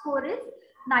cutoff score is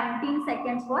 19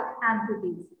 seconds for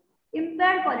amputees.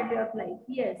 Impaired quality of life.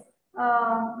 Yes,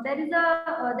 there is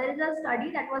a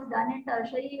study that was done in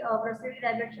tertiary prosthetic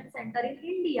rehabilitation center in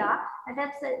India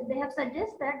that they have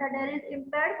suggested that there is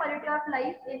impaired quality of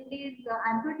life in these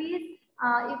amputees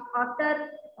if after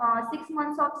 6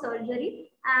 months of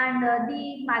surgery, and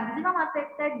the maximum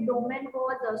affected domain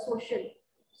was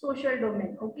social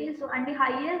domain. Okay, so and the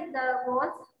highest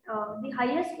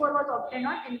score was obtained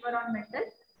on environmental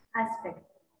aspect.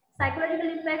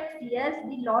 Psychological effects, yes,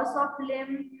 the loss of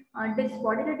limb,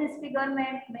 bodily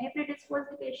disfigurement may predispose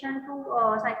the patient to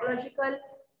psychological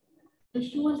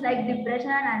issues like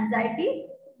depression and anxiety.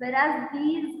 Whereas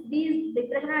these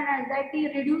depression and anxiety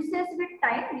reduces with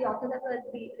time. The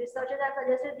researchers have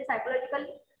suggested the psychological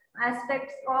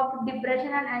aspects of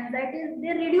depression and anxiety,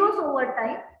 they reduce over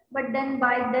time, but then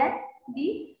by then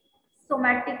the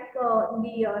somatic,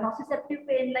 nociceptive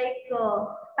pain like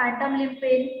phantom limb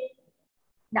pain,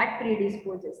 that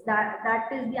predisposes. That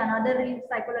is the another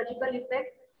psychological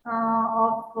effect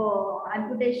of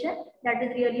amputation. That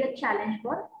is really a challenge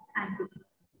for amputee.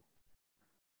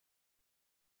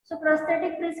 So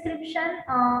prosthetic prescription,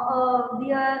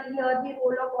 here the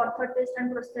role of orthotist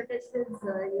and prosthetist is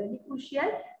really crucial.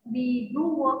 We do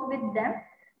work with them.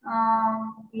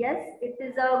 Yes, it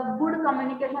is a good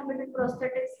communication between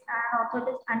prosthetist and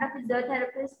orthotist and a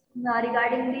physiotherapist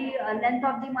regarding the length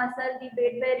of the muscle, the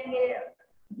weight bearing,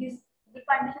 the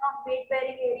condition of weight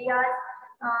bearing areas.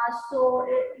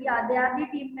 Yeah, they are the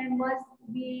team members.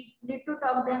 We need to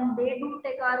talk them. They do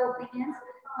take our opinions.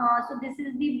 So this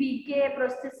is the BK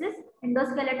prosthesis,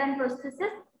 endoskeleton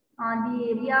prosthesis.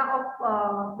 The area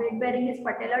of weight bearing is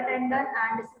patellar tendon,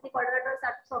 and this is the quadrilateral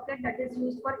socket that is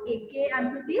used for AK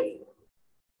amputees,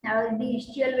 the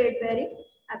ischial weight bearing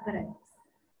apparatus.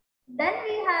 Then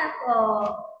we have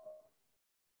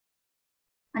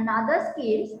another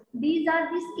scales. These are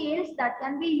the scales that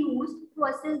can be used to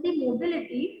assess the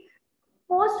mobility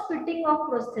post fitting of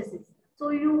prosthesis. So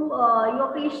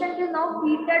your patient is now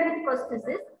fitted with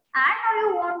prosthesis, and now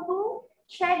you want to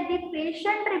check the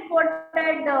patient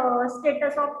reported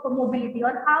status of mobility,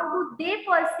 or how do they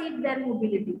perceive their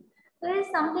mobility. So there is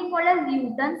something called as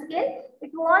Newton scale.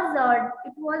 It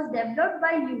was developed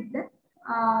by Newton,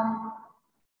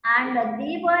 and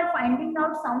they were finding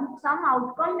out some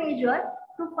outcome measure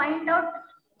to find out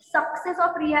success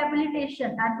of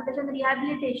rehabilitation, amputation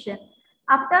rehabilitation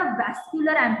after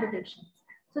vascular amputations.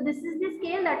 So this is the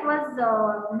scale that was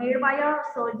made by a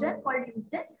surgeon called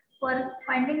Newton for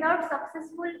finding out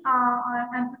successful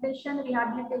amputation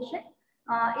rehabilitation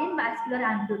in vascular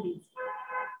amputees.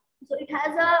 So it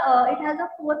has a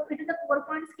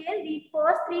 4-point scale. The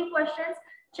first 3 questions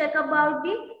check about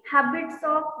the habits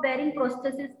of wearing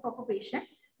prosthesis of a patient,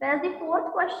 whereas the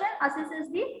 4th question assesses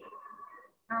the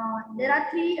there are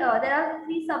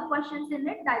three sub questions in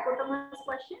it, dichotomous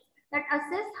questions that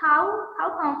assess how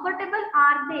comfortable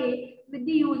are they with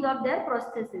the use of their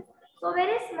prosthesis. So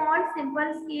very small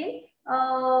simple scale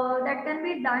that can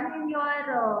be done in your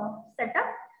setup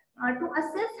to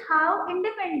assess how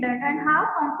independent and how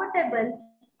comfortable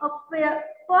a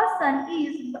person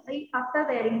is after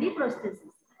wearing the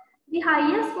prosthesis. The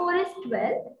highest score is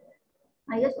 12.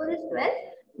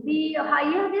 The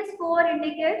higher the score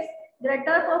indicates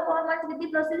greater performance with the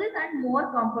prosthesis and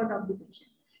more comfort of the patient.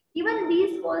 Even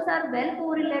these scores are well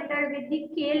correlated with the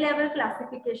K-level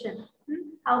classification.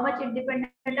 How much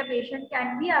independent a patient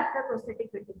can be after prosthetic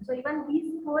fitting. So even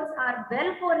these scores are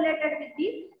well correlated with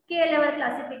the K-level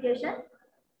classification.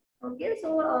 Okay,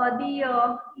 so the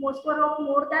score of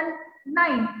more than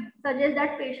 9 suggests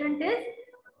that patient is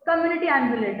community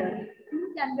ambulator.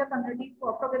 Can be a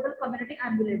probable community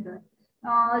ambulator.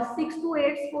 6 to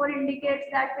 8 score indicates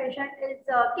that patient is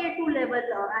K2 level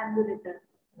ambulator,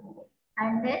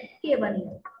 and then K1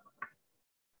 level.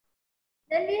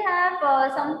 Then we have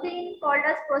something called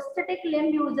as prosthetic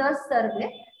limb users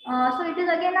survey. So it is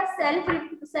again a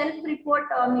self-report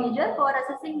measure for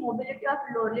assessing mobility of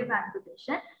lower limb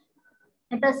amputation.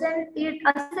 It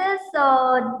assesses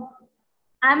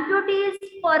amputees'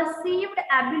 perceived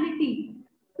ability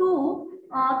to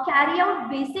carry out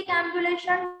basic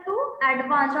ambulation to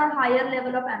advanced or higher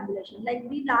level of ambulation. Like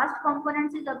the last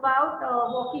components is about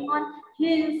walking on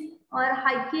hills or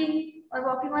hiking or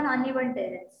walking on uneven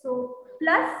terrain. So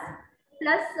plus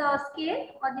scale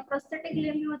or the prosthetic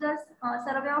limb users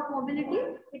survey of mobility,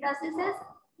 it assesses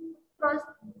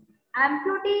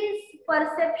amputees'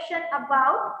 perception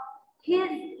about his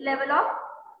level of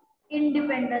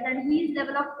independence and his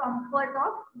level of comfort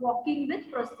of walking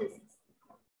with prosthesis.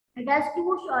 It has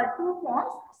two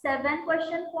forms,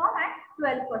 7-question form and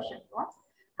 12-question forms.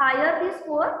 Higher the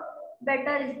score,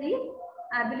 better is the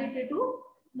ability to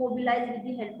mobilize with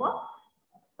the help of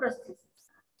prosthesis.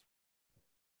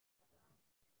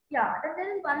 Yeah,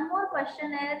 there is one more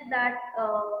questionnaire that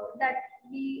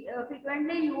we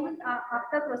frequently use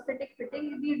after prosthetic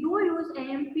fitting. We do use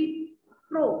AMP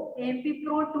Pro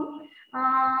 2,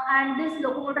 and this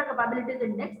locomotor capabilities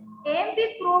index. AMP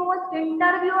Pro was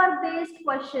interviewer-based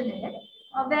questionnaire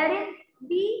wherein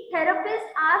the therapist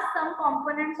asked some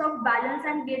components of balance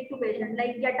and gait to patient,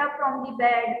 like get up from the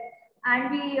bed, and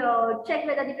we check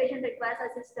whether the patient requires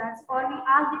assistance, or we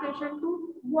ask the patient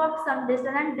to walk some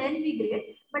distance, and then we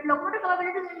grade. But locomotor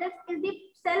capabilities index is the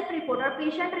self-reported,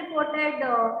 patient-reported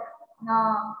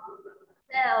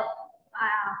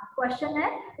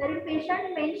questionnaire, wherein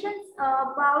patient mentions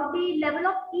about the level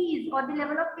of ease or the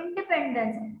level of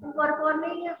independence in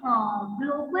performing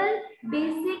global,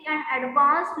 basic and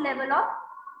advanced level of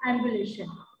ambulation.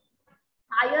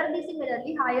 Higher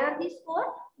the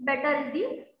score, better is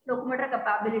the locomotor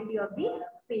capability of the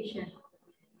patient.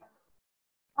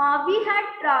 We had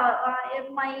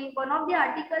one of the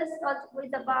articles was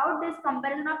about this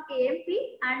comparison of AMP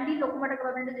and the locomotor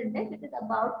capabilities index. It is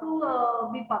about to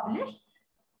be published.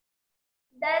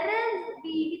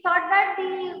 We thought that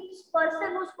the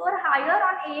person who score higher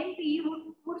on AMP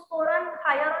would score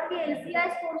higher on the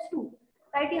LCI scores too.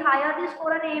 Right? The higher the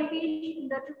score on AMP,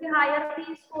 that should be higher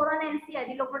the score on LCI,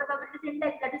 the locomotor capabilities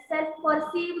index, that is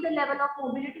self-perceived level of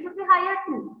mobility should be higher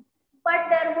too. But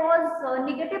there was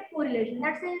negative correlation.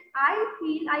 That's it. I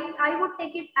feel I would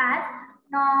take it as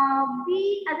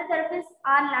we as a therapist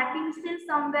are lacking still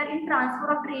somewhere in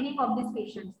transfer of training of these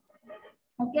patients.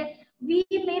 Okay, we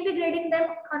may be grading them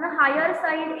on a higher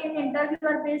side in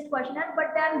interviewer-based questionnaire,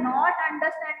 but they are not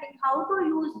understanding how to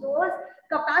use those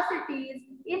capacities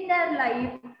in their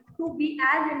life to be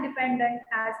as independent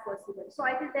as possible. So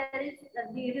I think there is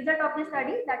the result of the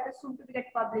study that is soon to get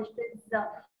published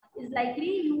is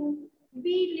likely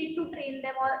we need to train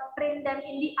them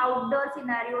in the outdoor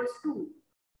scenarios too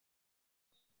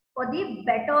for the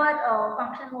better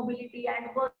function, mobility,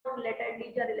 and work-related,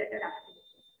 leisure-related activities.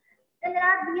 Then there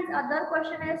are these other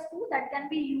questionnaires too that can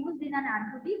be used in an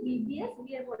amputee. BBS,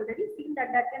 we have already seen that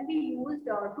can be used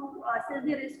to assess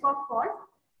the risk of fall.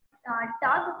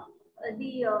 TUG,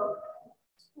 the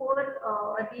score,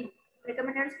 the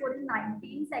recommended score is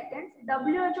 19 seconds.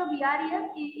 WHO VREF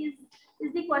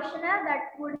is the questionnaire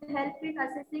that would help in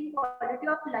assessing quality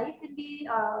of life in the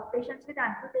patients with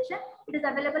amputation. It is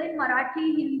available in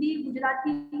Marathi, Hindi,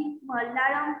 Gujarati,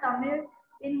 Malayalam, Tamil,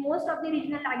 in most of the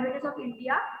regional languages of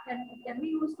India. Can be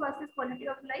used to assess quality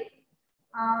of life.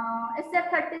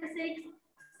 SF36,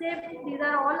 SIP, these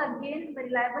are all again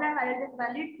reliable and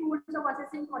valid tools of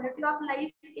assessing quality of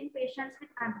life in patients with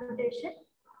amputation.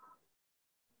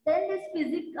 Then this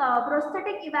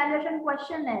prosthetic evaluation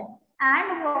questionnaire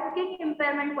and walking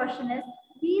impairment questionnaires.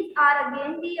 These are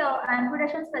again the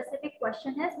amputation specific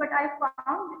questionnaires, but I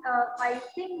found I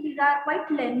think these are quite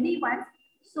lengthy ones.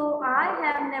 So I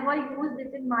have never used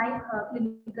this in my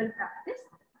clinical practice.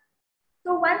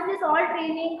 So once this all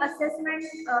training assessment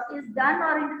is done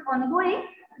or is ongoing,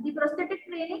 the prosthetic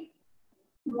training,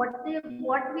 what we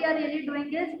are really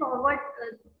doing is forward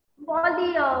all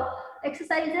the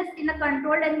exercises in a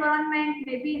controlled environment,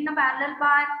 maybe in a parallel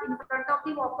bar in front of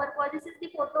the walker. This is the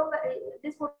photo.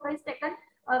 This photo is taken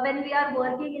when we are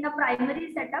working in a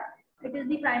primary setup. It is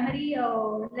the primary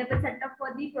level setup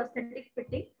for the prosthetic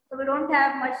fitting. So we don't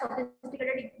have much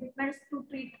sophisticated equipment to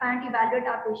treat and evaluate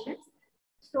our patients.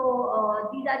 So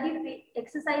these are the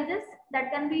exercises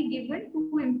that can be given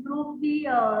to improve the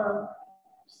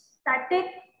static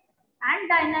and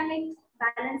dynamic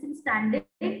balance in standing.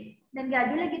 Then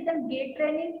gradually give them gait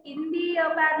training in the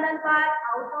parallel bar,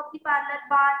 out of the parallel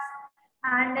bars,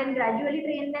 and then gradually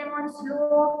train them on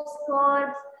slopes,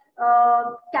 curves,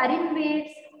 carrying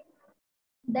weights.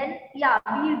 Then yeah,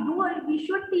 we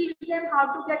should teach them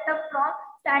how to get up from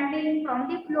standing, from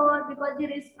the floor, because the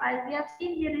risk, as we have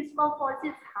seen, the risk of falls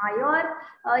is higher.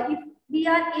 If we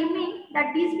are aiming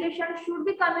that these patients should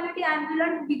be community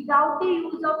ambulant without the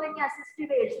use of any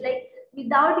assistive aids, like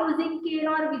without using cane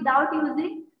or without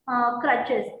using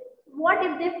crutches. What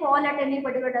if they fall at any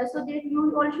particular time? So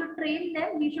you all should train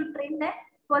them. We should train them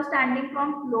for standing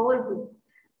from floor too.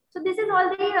 So this is all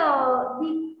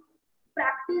the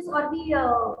practice or the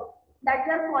that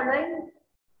we are following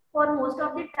for most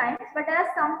of the times. But there is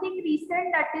something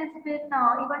recent that has been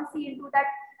even seen into that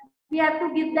we have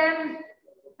to give them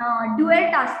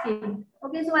dual tasking.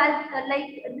 Okay, so as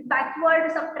like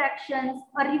backward subtractions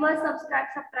or reverse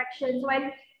subtractions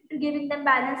while giving them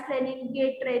balance training,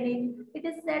 gait training. It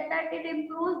is said that it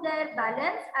improves their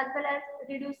balance as well as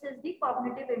reduces the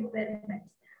cognitive impairments.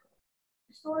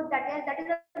 So that is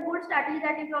a good strategy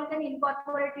that if you all can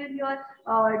incorporate in your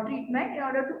treatment in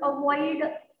order to avoid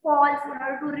falls, in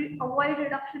order to avoid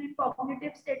reduction in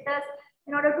cognitive status,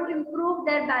 in order to improve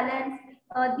their balance.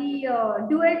 The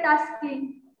dual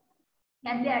tasking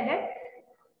can be added.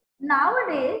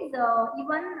 Nowadays,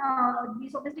 even the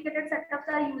sophisticated setups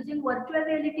are using virtual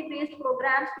reality based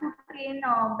programs to train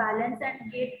balance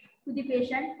and gait to the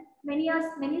patient. Many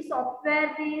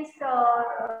software based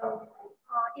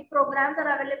programs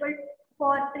are available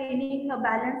for training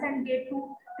balance and gait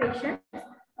to patients,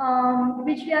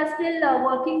 which we are still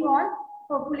working on.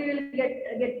 Hopefully, we'll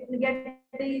get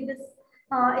this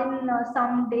in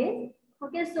some days.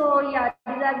 Okay, so yeah,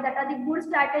 that are the good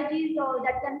strategies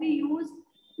that can be used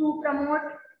to promote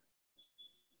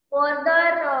further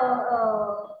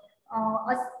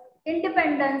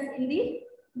independence in the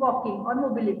walking or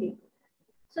mobility.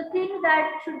 So things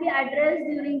that should be addressed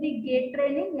during the gait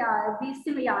training, this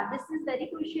is very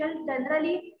crucial.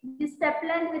 Generally, the step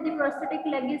length with the prosthetic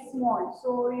leg is small,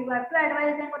 so you have to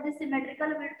advise them for the symmetrical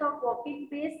width of walking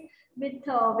pace with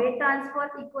weight transfer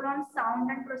equal on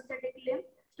sound and prosthetic limb.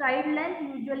 Stride length,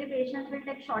 usually patients will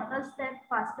take shorter and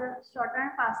faster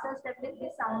step with the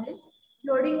sound limb.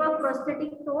 Loading of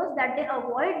prosthetic toes that they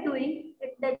avoid doing,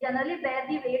 they generally bear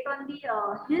the weight on the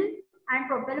heel and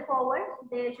propel forward.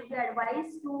 They should be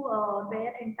advised to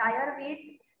bear entire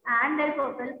weight and then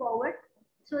propel forward.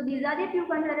 So these are the few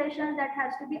considerations that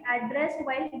has to be addressed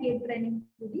while gait training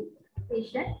to the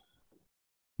patient.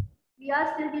 We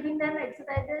are still giving them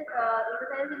exercises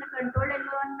in a controlled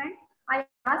environment. I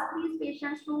ask these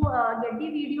patients to get the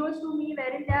videos to me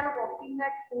wherein they are walking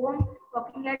at home,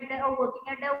 working at their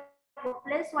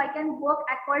workplace, so I can work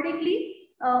accordingly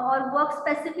or work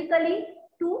specifically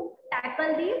to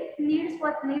tackle the needs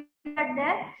at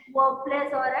their workplace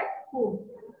or at home.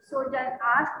 So just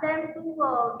ask them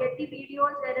to get the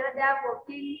videos wherever they are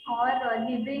working or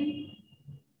living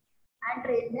and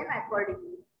train them accordingly.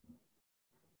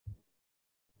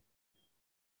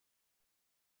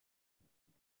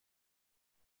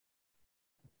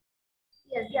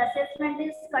 Yes, the assessment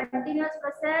is continuous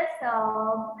process.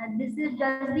 And this is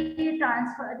just the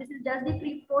transfer. This is just the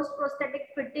pre-post prosthetic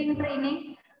fitting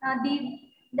training.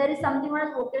 There is something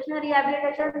called vocational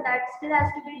rehabilitation that still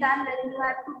has to be done. Where you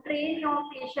have to train your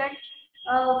patient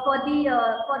for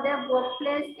their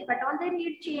workplace. If at all they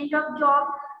need change of job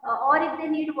or if they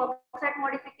need work site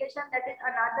modification, that is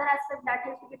another aspect that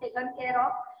has to be taken care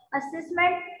of.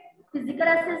 Assessment. Physical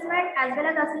assessment as well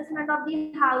as assessment of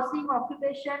the housing,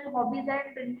 occupation, hobbies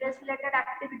and interest related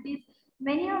activities.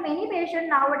 Many patients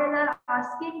nowadays are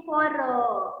asking for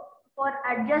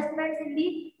adjustments in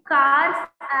the cars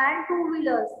and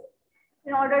two-wheelers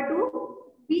in order to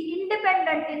be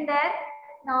independent in their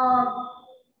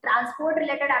transport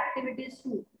related activities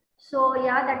too. So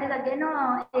yeah, that is again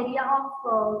an area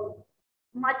of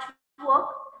much work,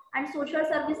 and social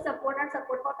service support and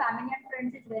support for family and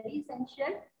friends is very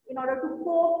essential in order to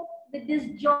cope with this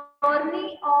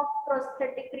journey of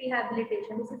prosthetic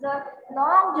rehabilitation. This is a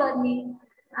long journey,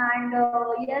 and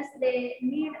yes, they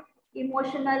need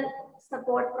emotional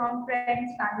support from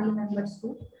friends, family members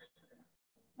too.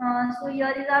 So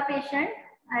here is our patient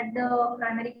at the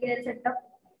primary care setup.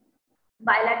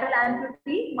 Bilateral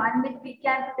amputee, one with PK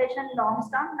amputation, long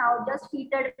stump, now just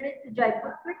fitted with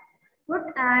Jaipur foot,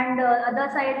 and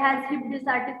other side has hip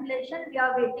disarticulation. We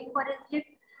are waiting for his hip,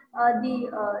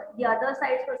 the other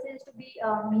side process to be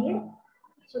made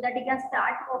so that he can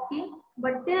start walking.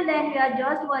 But till then, we are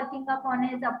just working upon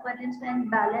his upper limb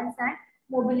strength, balance, and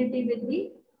mobility with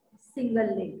the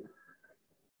single leg.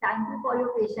 Thank you for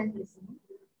your patient listening.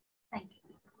 Thank you.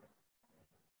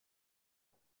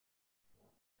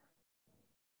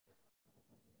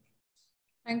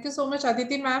 Thank you so much,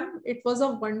 Aditi ma'am. It was a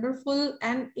wonderful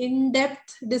and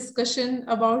in-depth discussion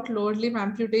about lower limb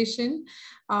amputation.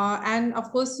 And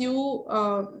of course, you,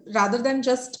 rather than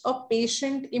just a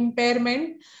patient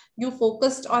impairment, you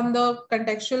focused on the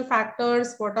contextual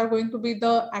factors, what are going to be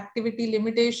the activity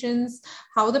limitations,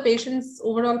 how the patient's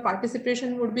overall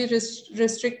participation would be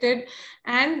restricted,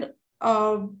 and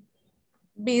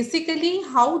basically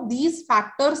how these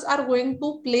factors are going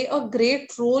to play a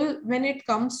great role when it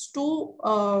comes to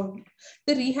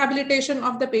the rehabilitation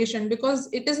of the patient, because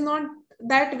it is not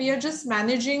that we are just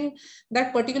managing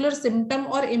that particular symptom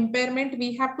or impairment.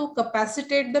 We have to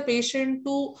capacitate the patient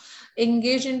to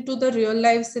engage into the real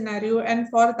life scenario, and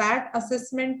for that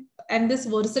assessment and this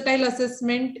versatile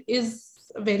assessment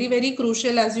is very, very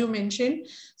crucial, as you mentioned.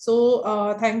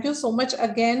 So thank you so much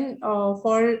again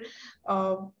for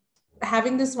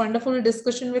having this wonderful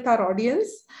discussion with our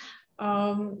audience.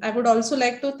 I would also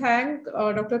like to thank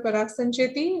Dr. Parag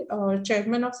Sancheti,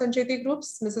 Chairman of Sancheti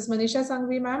Groups, Mrs. Manisha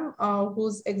Sanghvi ma'am,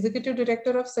 who's Executive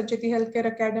Director of Sancheti Healthcare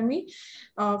Academy,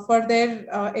 for their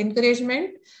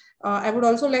encouragement. I would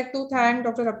also like to thank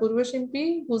Dr. Apurva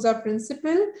Shimpi, who's our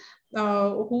principal,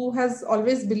 who has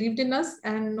always believed in us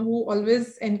and who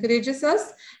always encourages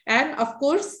us. And of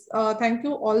course, thank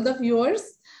you all the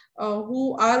viewers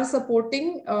who are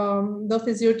supporting the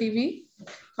Physio TV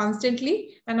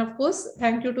constantly. And of course,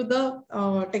 thank you to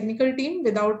the technical team,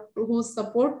 without whose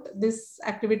support this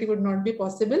activity would not be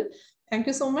possible. Thank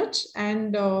you so much.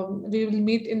 And we will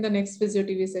meet in the next Physio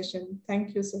TV session.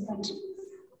 Thank you so much.